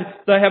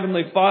satisfied the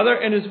Heavenly Father.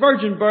 And His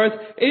virgin birth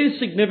is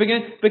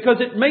significant because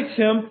it makes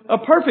Him a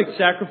perfect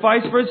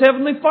sacrifice for His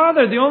Heavenly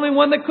Father. The only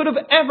one that could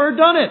have ever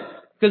done it.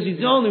 Because He's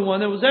the only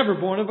one that was ever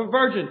born of a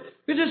virgin.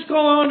 We just go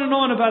on and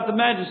on about the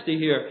majesty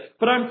here.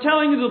 But I'm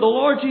telling you that the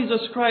Lord Jesus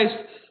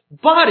Christ's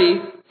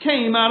body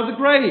came out of the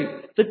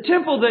grave. The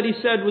temple that He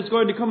said was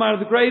going to come out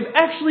of the grave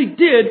actually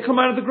did come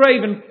out of the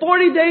grave. And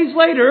 40 days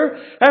later,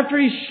 after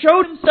He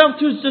showed Himself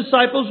to His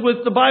disciples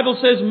with, the Bible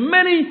says,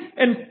 many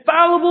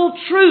infallible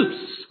truths.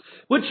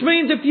 Which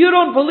means if you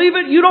don't believe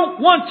it, you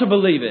don't want to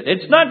believe it.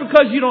 It's not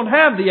because you don't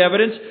have the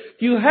evidence.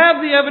 You have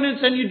the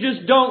evidence and you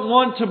just don't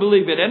want to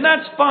believe it. And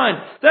that's fine.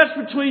 That's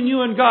between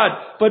you and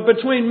God. But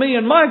between me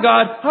and my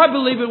God, I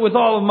believe it with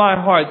all of my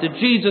heart that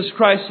Jesus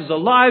Christ is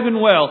alive and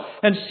well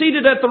and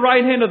seated at the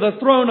right hand of the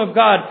throne of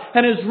God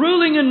and is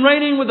ruling and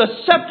reigning with a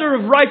scepter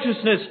of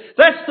righteousness.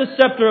 That's the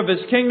scepter of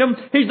His kingdom.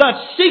 He's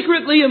not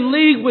secretly in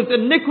league with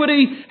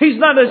iniquity. He's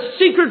not a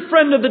secret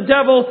friend of the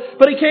devil,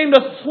 but He came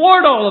to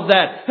thwart all of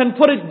that and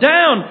put it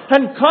down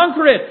and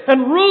conquer it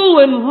and rule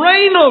and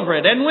reign over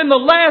it. And when the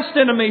last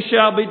enemy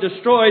shall be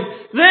destroyed,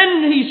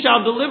 then He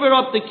shall deliver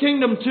up the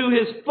kingdom to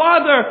His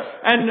Father,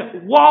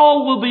 and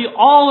all will be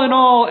all in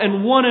all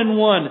and one in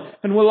one.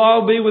 And we'll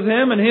all be with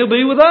Him and He'll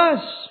be with us.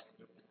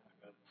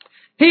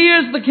 He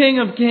is the King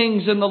of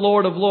kings and the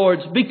Lord of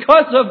lords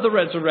because of the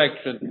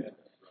resurrection.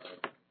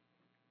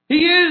 He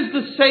is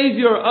the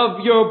Savior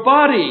of your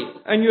body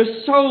and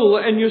your soul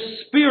and your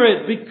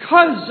spirit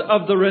because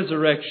of the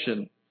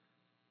resurrection.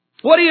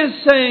 What He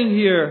is saying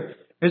here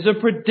is a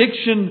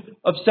prediction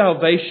of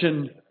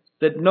salvation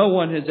that no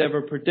one has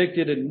ever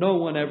predicted and no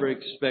one ever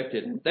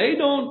expected. They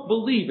don't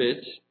believe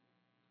it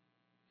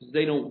because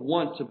they don't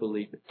want to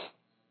believe it.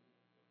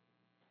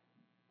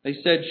 They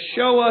said,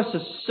 show us a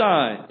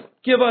sign.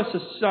 Give us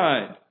a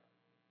sign.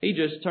 He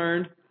just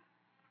turned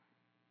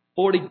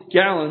 40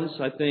 gallons,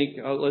 I think,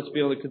 let's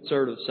be on the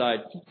conservative side.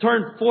 He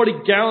turned 40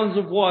 gallons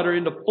of water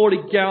into 40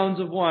 gallons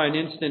of wine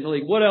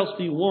instantly. What else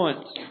do you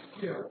want?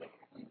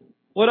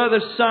 What other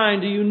sign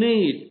do you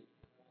need?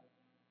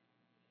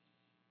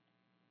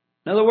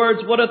 In other words,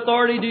 what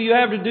authority do you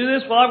have to do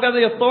this? Well, I've got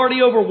the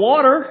authority over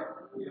water.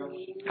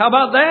 How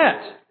about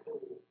that?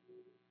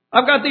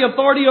 I've got the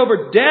authority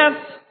over death.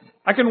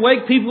 I can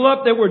wake people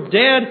up that were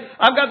dead.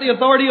 I've got the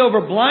authority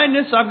over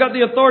blindness. I've got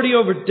the authority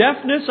over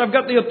deafness. I've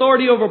got the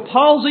authority over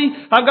palsy.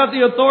 I've got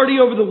the authority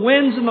over the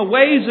winds and the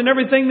waves and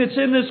everything that's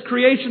in this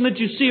creation that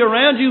you see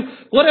around you.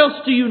 What else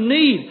do you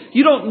need?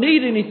 You don't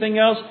need anything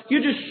else.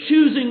 You're just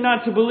choosing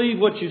not to believe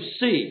what you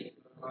see.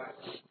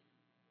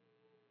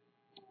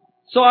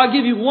 So I'll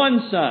give you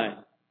one sign.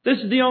 This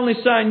is the only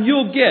sign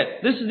you'll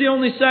get. This is the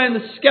only sign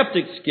the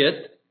skeptics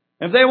get.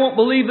 If they won't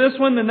believe this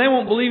one, then they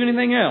won't believe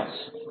anything else.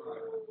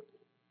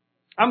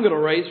 I'm going to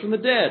raise from the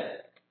dead.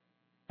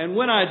 And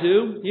when I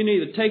do, you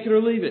need to take it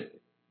or leave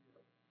it.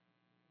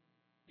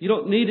 You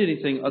don't need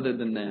anything other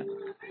than that.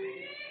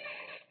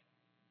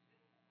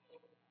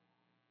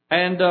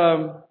 And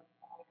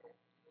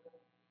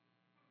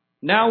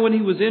now when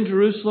he was in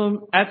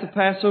Jerusalem at the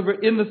Passover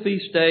in the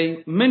feast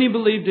day, many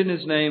believed in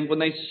his name when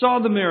they saw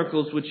the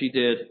miracles which he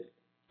did.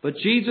 But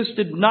Jesus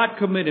did not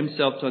commit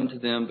himself unto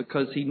them,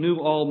 because he knew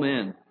all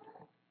men,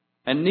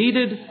 and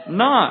needed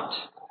not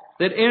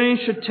that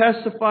any should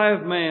testify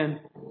of man,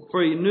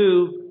 for he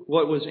knew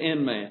what was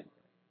in man.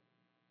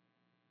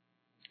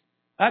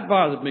 That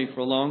bothered me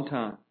for a long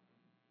time.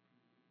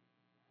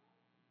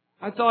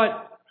 I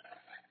thought,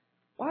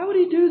 why would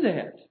he do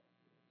that?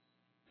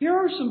 Here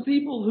are some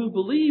people who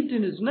believed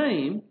in his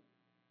name,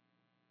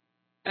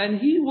 and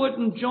he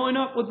wouldn't join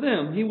up with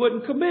them. He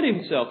wouldn't commit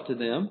himself to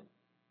them.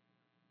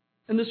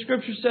 And the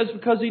Scripture says,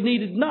 because he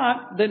needed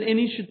not that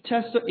any should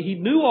testify. He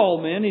knew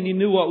all men, and he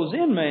knew what was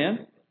in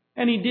man,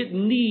 and he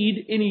didn't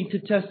need any to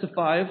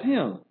testify of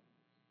him.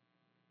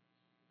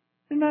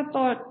 And I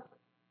thought,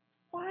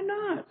 why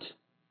not?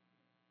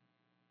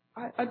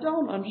 I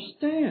don't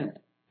understand.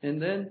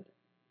 And then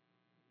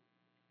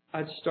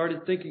I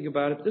started thinking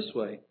about it this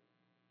way.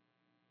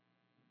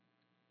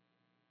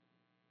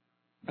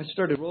 I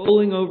started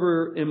rolling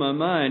over in my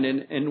mind,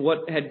 and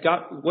what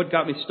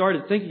got me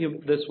started thinking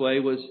of this way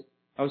was,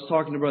 I was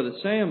talking to Brother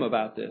Sam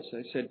about this.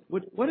 I said,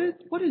 what do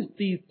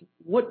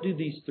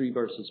these three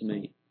verses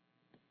mean?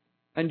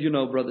 And you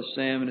know, Brother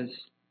Sam, in his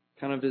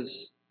kind of his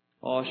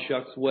aw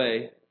shucks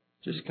way,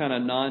 just kind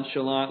of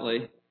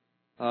nonchalantly,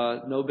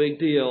 no big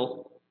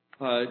deal.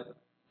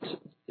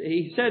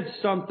 He said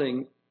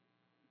something,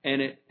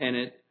 and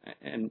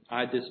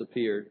I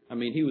disappeared. I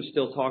mean, he was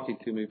still talking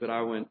to me, but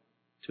I went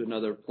to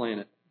another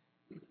planet.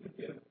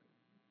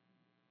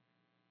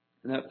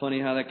 Isn't that funny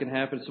how that can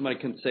happen? Somebody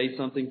can say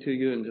something to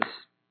you and just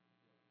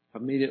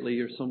immediately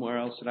you're somewhere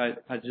else. And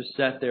I just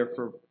sat there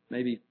for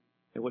maybe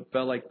what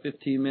felt like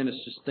 15 minutes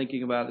just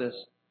thinking about this.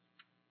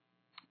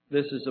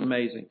 This is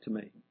amazing to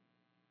me.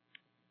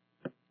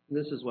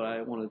 This is what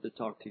I wanted to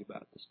talk to you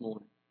about this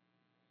morning.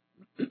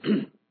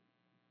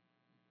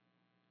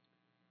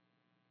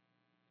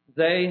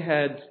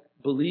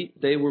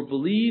 They were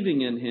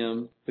believing in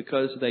him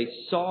because they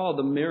saw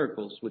the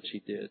miracles which he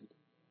did.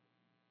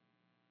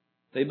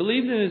 They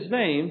believed in his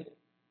name.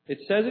 It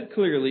says it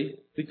clearly,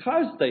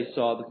 because they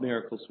saw the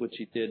miracles which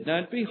he did. Now,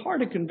 it'd be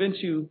hard to convince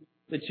you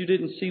that you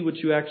didn't see what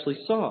you actually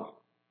saw.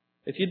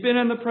 If you'd been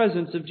in the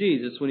presence of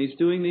Jesus when he's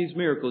doing these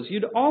miracles,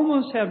 you'd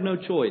almost have no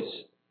choice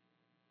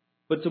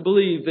but to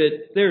believe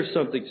that there's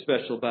something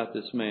special about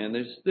this man.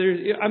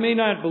 I may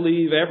not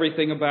believe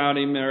everything about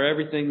him or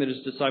everything that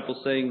his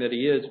disciples saying that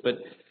he is, but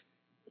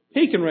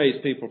he can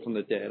raise people from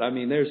the dead. I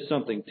mean, there's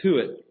something to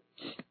it.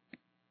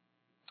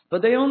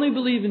 But they only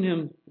believe in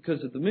him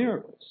because of the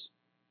miracles.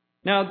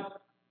 Now,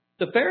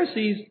 the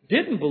Pharisees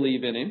didn't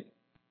believe in him,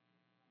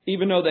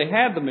 even though they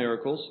had the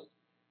miracles.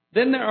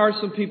 Then there are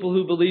some people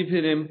who believe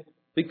in him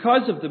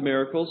because of the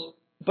miracles,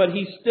 but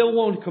he still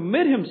won't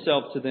commit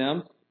himself to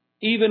them,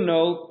 even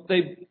though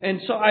they...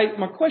 And so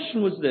my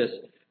question was this.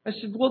 I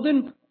said, well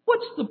then,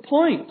 what's the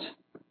point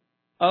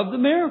of the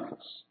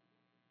miracles?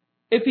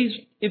 If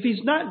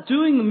he's not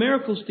doing the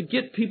miracles to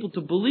get people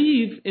to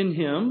believe in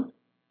him,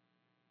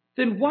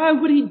 then why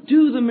would he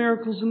do the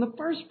miracles in the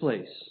first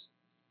place?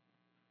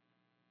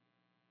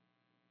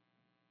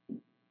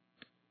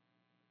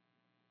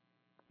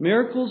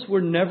 Miracles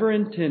were never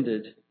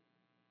intended,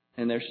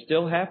 and they're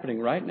still happening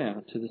right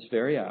now to this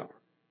very hour.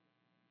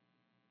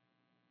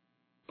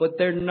 But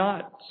they're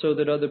not so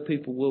that other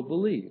people will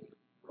believe.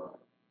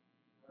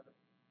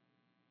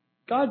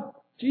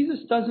 Jesus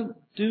doesn't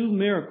do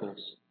miracles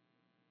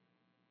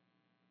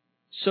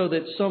so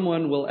that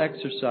someone will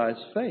exercise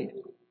faith.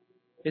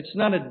 It's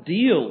not a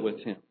deal with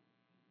him.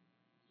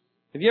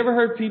 Have you ever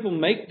heard people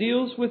make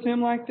deals with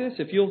him like this?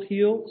 If you'll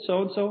heal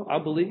so-and-so,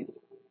 I'll believe.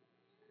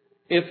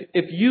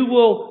 If you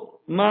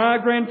will, my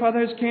grandfather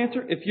has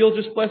cancer, if you'll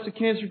just bless the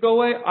cancer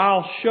go away,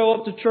 I'll show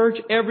up to church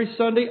every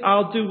Sunday.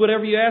 I'll do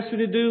whatever you ask me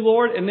to do,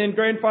 Lord. And then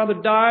grandfather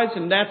dies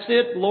and that's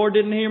it. The Lord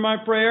didn't hear my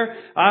prayer.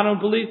 I don't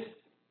believe.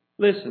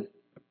 Listen,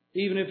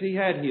 even if he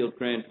had healed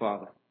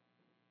grandfather,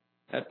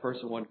 that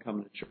person wasn't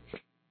coming to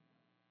church.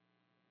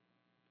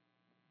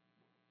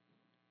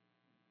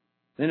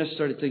 Then I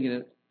started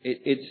thinking,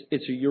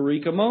 it's a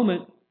eureka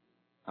moment.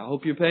 I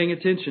hope you're paying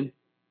attention.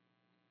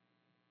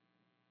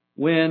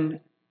 When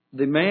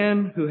the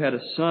man who had a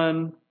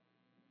son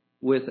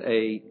with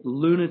a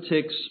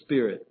lunatic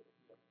spirit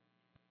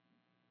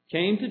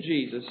came to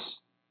Jesus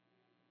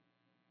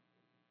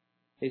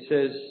He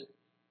says,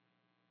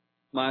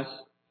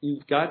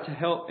 you've got to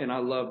help, and I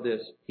love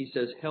this. He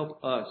says,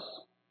 help us.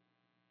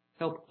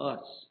 Help us.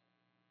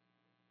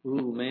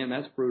 Ooh, man,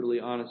 that's brutally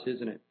honest,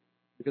 isn't it?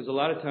 Because a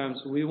lot of times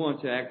we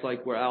want to act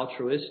like we're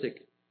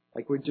altruistic,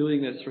 like we're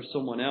doing this for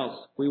someone else.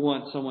 We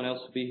want someone else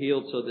to be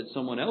healed so that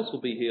someone else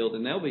will be healed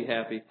and they'll be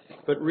happy.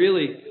 But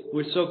really,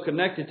 we're so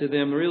connected to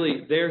them.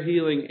 Really, their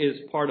healing is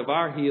part of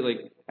our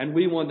healing. And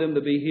we want them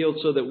to be healed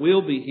so that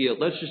we'll be healed.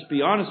 Let's just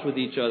be honest with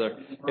each other.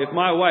 If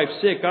my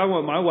wife's sick, I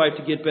want my wife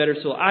to get better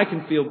so I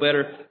can feel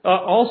better.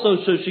 Also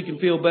so she can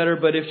feel better.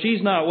 But if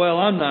she's not well,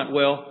 I'm not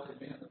well.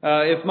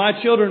 If my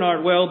children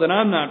aren't well, then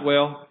I'm not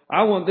well.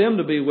 I want them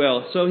to be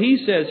well. So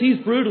he says, he's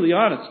brutally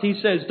honest. He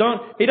says,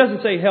 he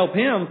doesn't say help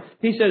him.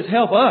 He says,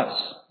 help us.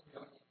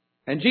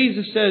 And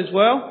Jesus says,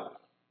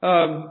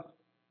 I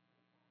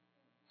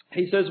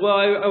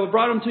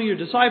brought him to your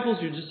disciples.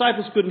 Your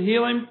disciples couldn't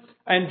heal him.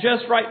 And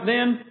just right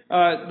then,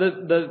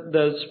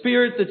 the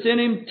spirit that's in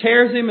him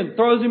tears him and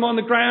throws him on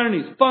the ground,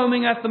 and he's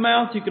foaming at the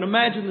mouth. You can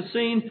imagine the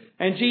scene.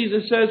 And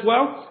Jesus says,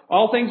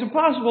 all things are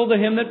possible to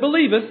him that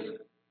believeth.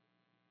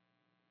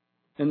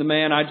 And the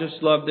man, I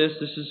just love this.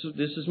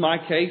 This is my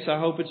case. I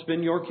hope it's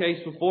been your case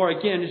before.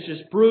 Again, it's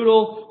just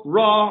brutal,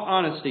 raw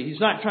honesty. He's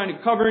not trying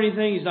to cover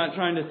anything. He's not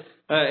trying to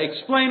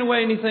explain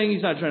away anything.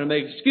 He's not trying to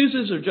make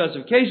excuses or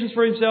justifications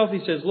for himself. He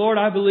says, Lord,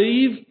 I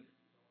believe.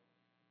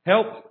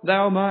 Help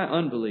thou my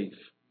unbelief.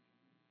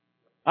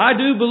 I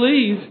do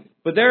believe,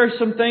 but there are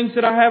some things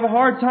that I have a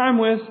hard time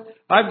with.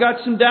 I've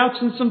got some doubts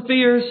and some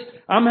fears.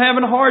 I'm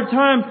having a hard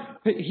time.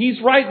 He's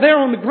right there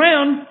on the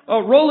ground,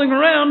 rolling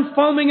around,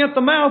 foaming at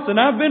the mouth.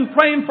 And I've been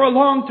praying for a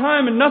long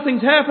time and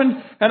nothing's happened.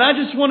 And I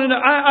just wanted to,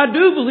 I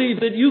do believe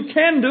that you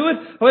can do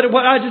it. But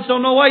I just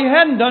don't know why you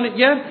hadn't done it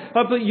yet.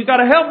 But you got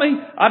to help me.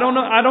 I don't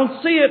know. I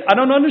don't see it. I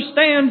don't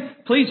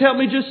understand. Please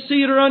help me just see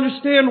it or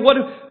understand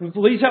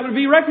please help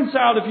me be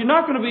reconciled. If you're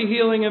not going to be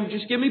healing him,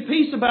 just give me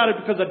peace about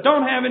it because I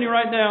don't have any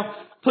right now.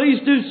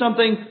 Please do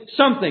something,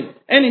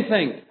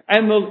 anything.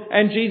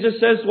 And Jesus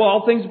says,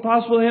 all things are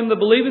possible to him that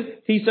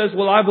believeth. He says,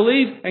 I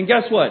believe. And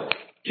guess what?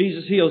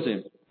 Jesus heals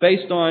him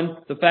based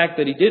on the fact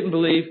that he didn't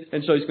believe.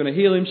 And so he's going to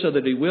heal him so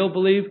that he will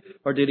believe.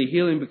 Or did he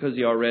heal him because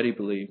he already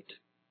believed?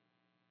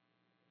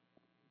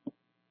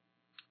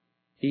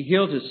 He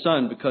healed his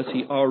son because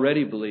he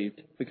already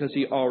believed. Because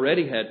he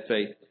already had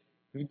faith.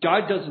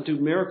 God doesn't do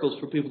miracles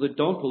for people that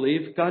don't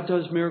believe. God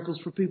does miracles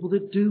for people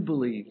that do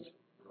believe.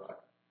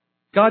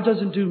 God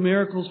doesn't do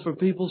miracles for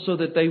people so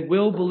that they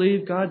will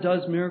believe. God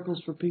does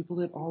miracles for people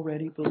that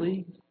already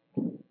believe.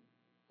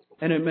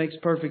 And it makes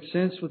perfect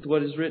sense with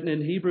what is written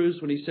in Hebrews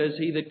when he says,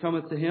 he that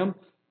cometh to him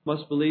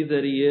must believe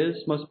that he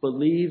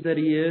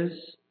is,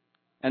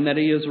 and that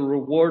he is a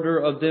rewarder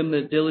of them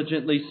that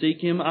diligently seek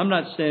him. I'm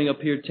not standing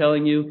up here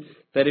telling you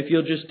that if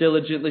you'll just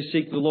diligently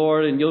seek the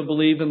Lord and you'll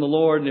believe in the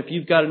Lord, and if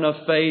you've got enough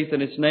faith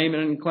and it's name it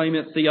and claim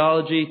it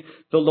theology,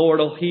 the Lord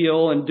will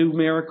heal and do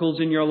miracles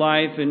in your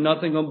life and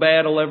nothing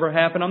bad will ever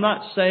happen. I'm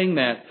not saying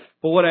that.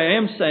 But what I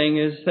am saying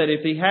is that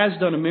if he has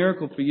done a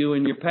miracle for you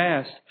in your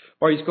past,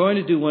 or he's going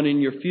to do one in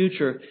your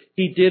future,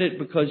 he did it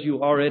because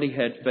you already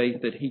had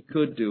faith that he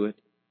could do it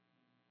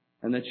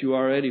and that you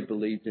already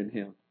believed in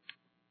him.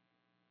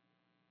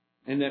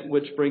 And that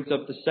which brings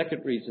up the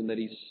second reason that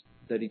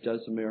he does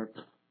a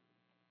miracle.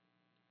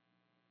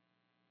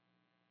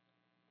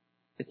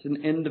 It's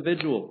an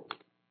individual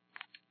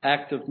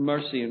act of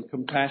mercy and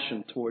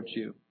compassion towards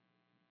you.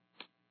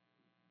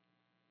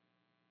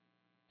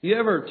 You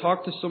ever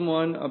talk to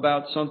someone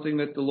about something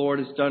that the Lord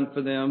has done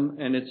for them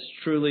and it's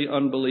truly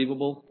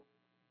unbelievable?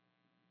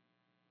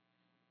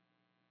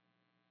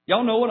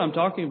 Y'all know what I'm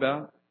talking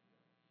about.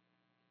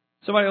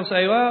 Somebody will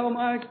say,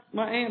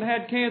 my aunt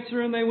had cancer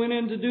and they went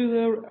in to do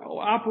the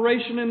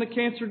operation and the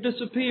cancer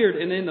disappeared.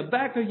 And in the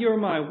back of your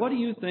mind, what are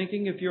you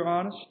thinking if you're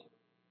honest?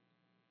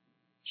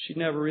 She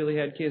never really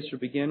had cancer to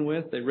begin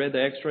with. They read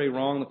the x-ray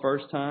wrong the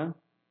first time.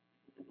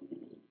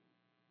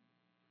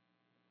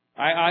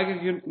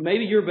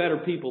 Maybe you're better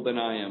people than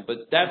I am,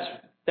 but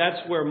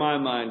that's where my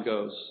mind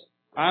goes.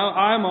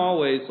 I'm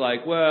always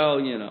like,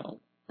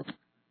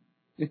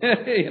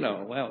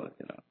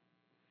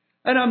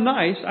 And I'm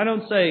nice. I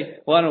don't say,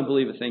 I don't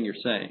believe a thing you're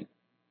saying.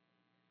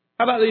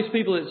 How about these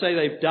people that say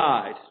they've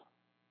died?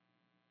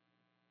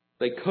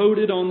 They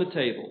coded on the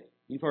table.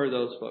 You've heard of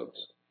those folks.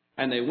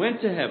 And they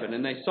went to heaven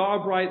and they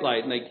saw a bright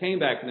light and they came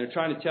back and they're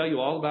trying to tell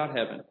you all about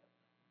heaven.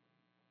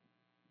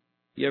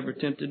 You ever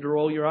tempted to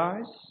roll your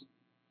eyes?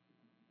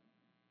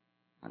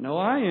 I know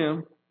I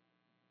am.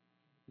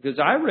 Because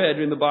I read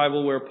in the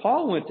Bible where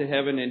Paul went to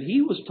heaven and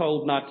he was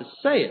told not to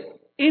say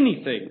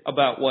anything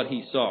about what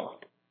he saw.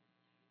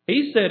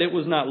 He said it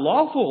was not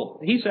lawful.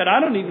 He said, I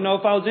don't even know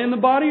if I was in the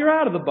body or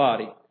out of the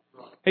body.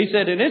 He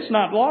said, and it's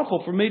not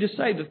lawful for me to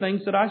say the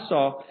things that I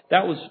saw.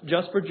 That was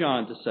just for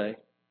John to say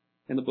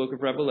in the book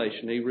of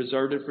Revelation. He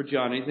reserved it for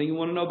John. Anything you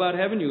want to know about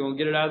heaven, you're going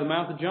to get it out of the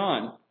mouth of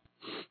John.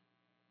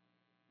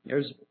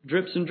 There's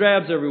drips and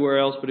drabs everywhere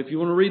else, but if you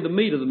want to read the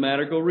meat of the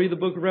matter, go read the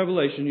book of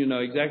Revelation. You know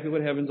exactly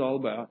what heaven's all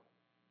about.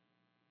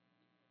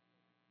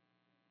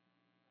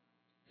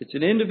 It's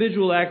an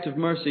individual act of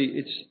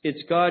mercy.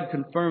 It's God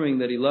confirming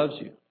that He loves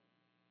you.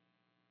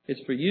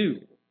 It's for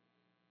you.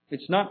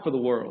 It's not for the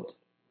world.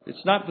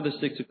 It's not for the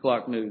 6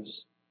 o'clock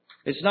news.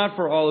 It's not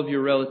for all of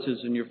your relatives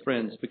and your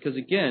friends. Because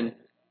again,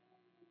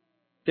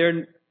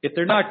 if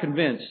they're not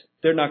convinced,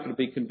 they're not going to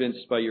be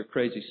convinced by your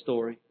crazy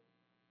story.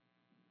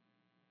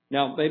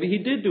 Now, maybe He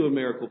did do a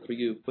miracle for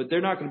you, but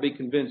they're not going to be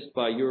convinced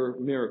by your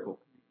miracle.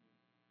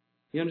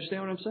 You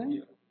understand what I'm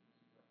saying?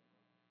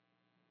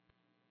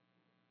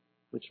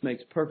 Which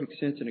makes perfect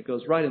sense, and it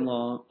goes right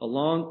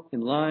along in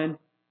line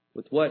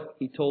with what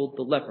He told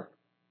the leper.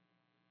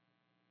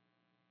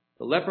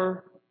 The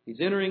leper, he's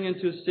entering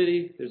into a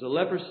city. There's a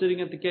leper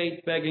sitting at the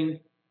gate begging.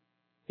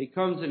 He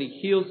comes and He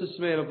heals this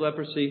man of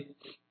leprosy.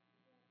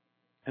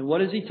 And what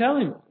does He tell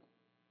him?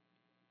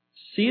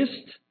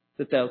 Seest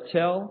that thou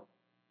tell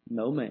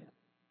no man.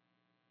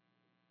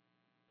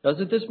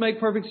 Doesn't this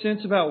make perfect sense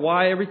about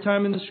why every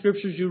time in the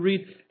Scriptures you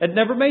read, it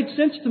never made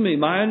sense to me.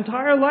 My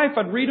entire life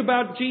I'd read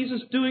about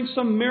Jesus doing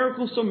some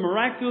miracle, some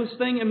miraculous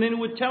thing, and then it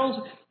would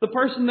tell the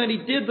person that He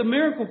did the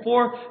miracle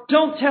for,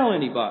 don't tell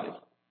anybody.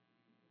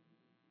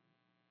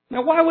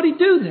 Now why would He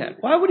do that?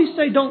 Why would He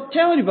say don't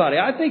tell anybody?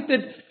 I think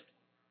that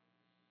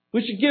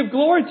we should give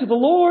glory to the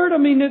Lord. I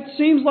mean, it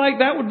seems like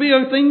that would be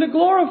a thing to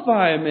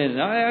glorify Him in.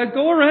 I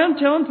go around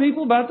telling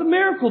people about the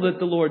miracle that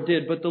the Lord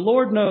did, but the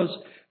Lord knows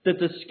that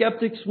the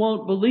skeptics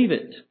won't believe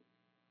it.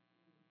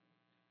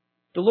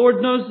 The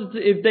Lord knows that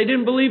if they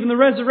didn't believe in the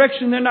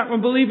resurrection, they're not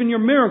going to believe in your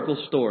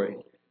miracle story.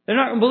 They're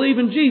not going to believe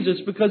in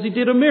Jesus because He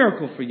did a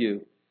miracle for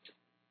you.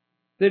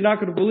 They're not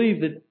going to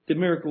believe that the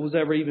miracle was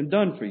ever even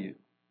done for you.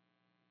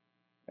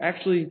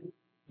 Actually,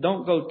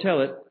 don't go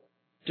tell it.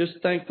 Just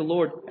thank the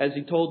Lord, as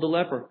He told the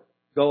leper.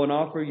 Go and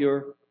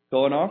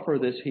offer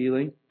this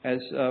healing as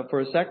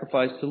for a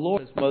sacrifice to the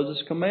Lord, as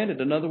Moses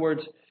commanded. In other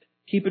words,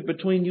 keep it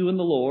between you and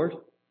the Lord.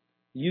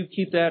 You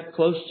keep that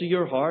close to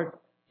your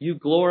heart. You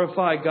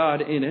glorify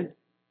God in it.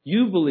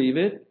 You believe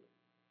it.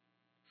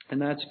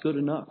 And that's good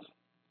enough.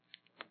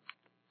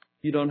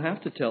 You don't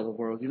have to tell the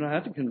world. You don't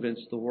have to convince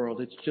the world.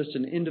 It's just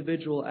an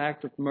individual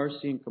act of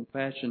mercy and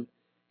compassion.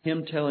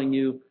 Him telling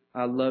you,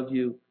 I love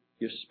you.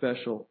 You're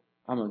special.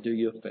 I'm going to do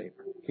you a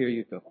favor. Here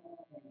you go.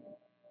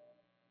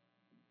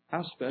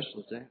 How special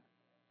is that?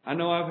 I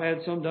know I've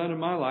had some done in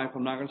my life.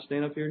 I'm not going to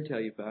stand up here and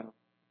tell you about them.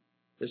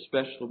 They're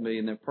special to me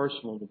and they're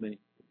personal to me.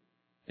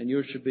 And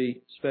yours should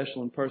be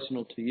special and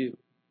personal to you.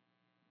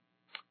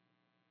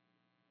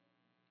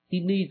 He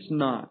needs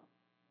not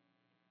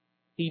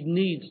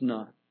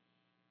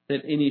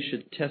that any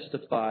should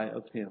testify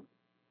of Him.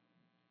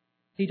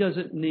 He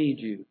doesn't need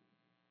you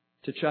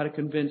to try to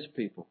convince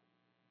people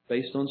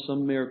based on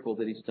some miracle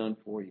that He's done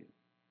for you.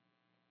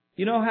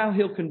 You know how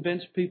He'll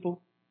convince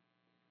people?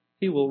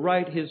 He will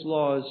write His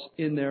laws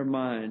in their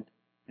mind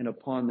and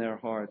upon their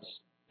hearts.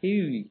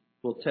 He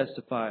will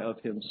testify of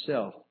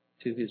Himself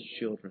to His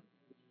children.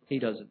 He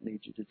doesn't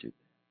need you to do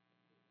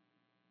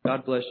that.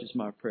 God bless you is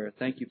my prayer.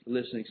 Thank you for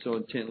listening so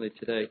intently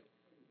today.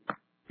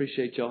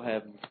 Appreciate y'all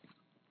having me.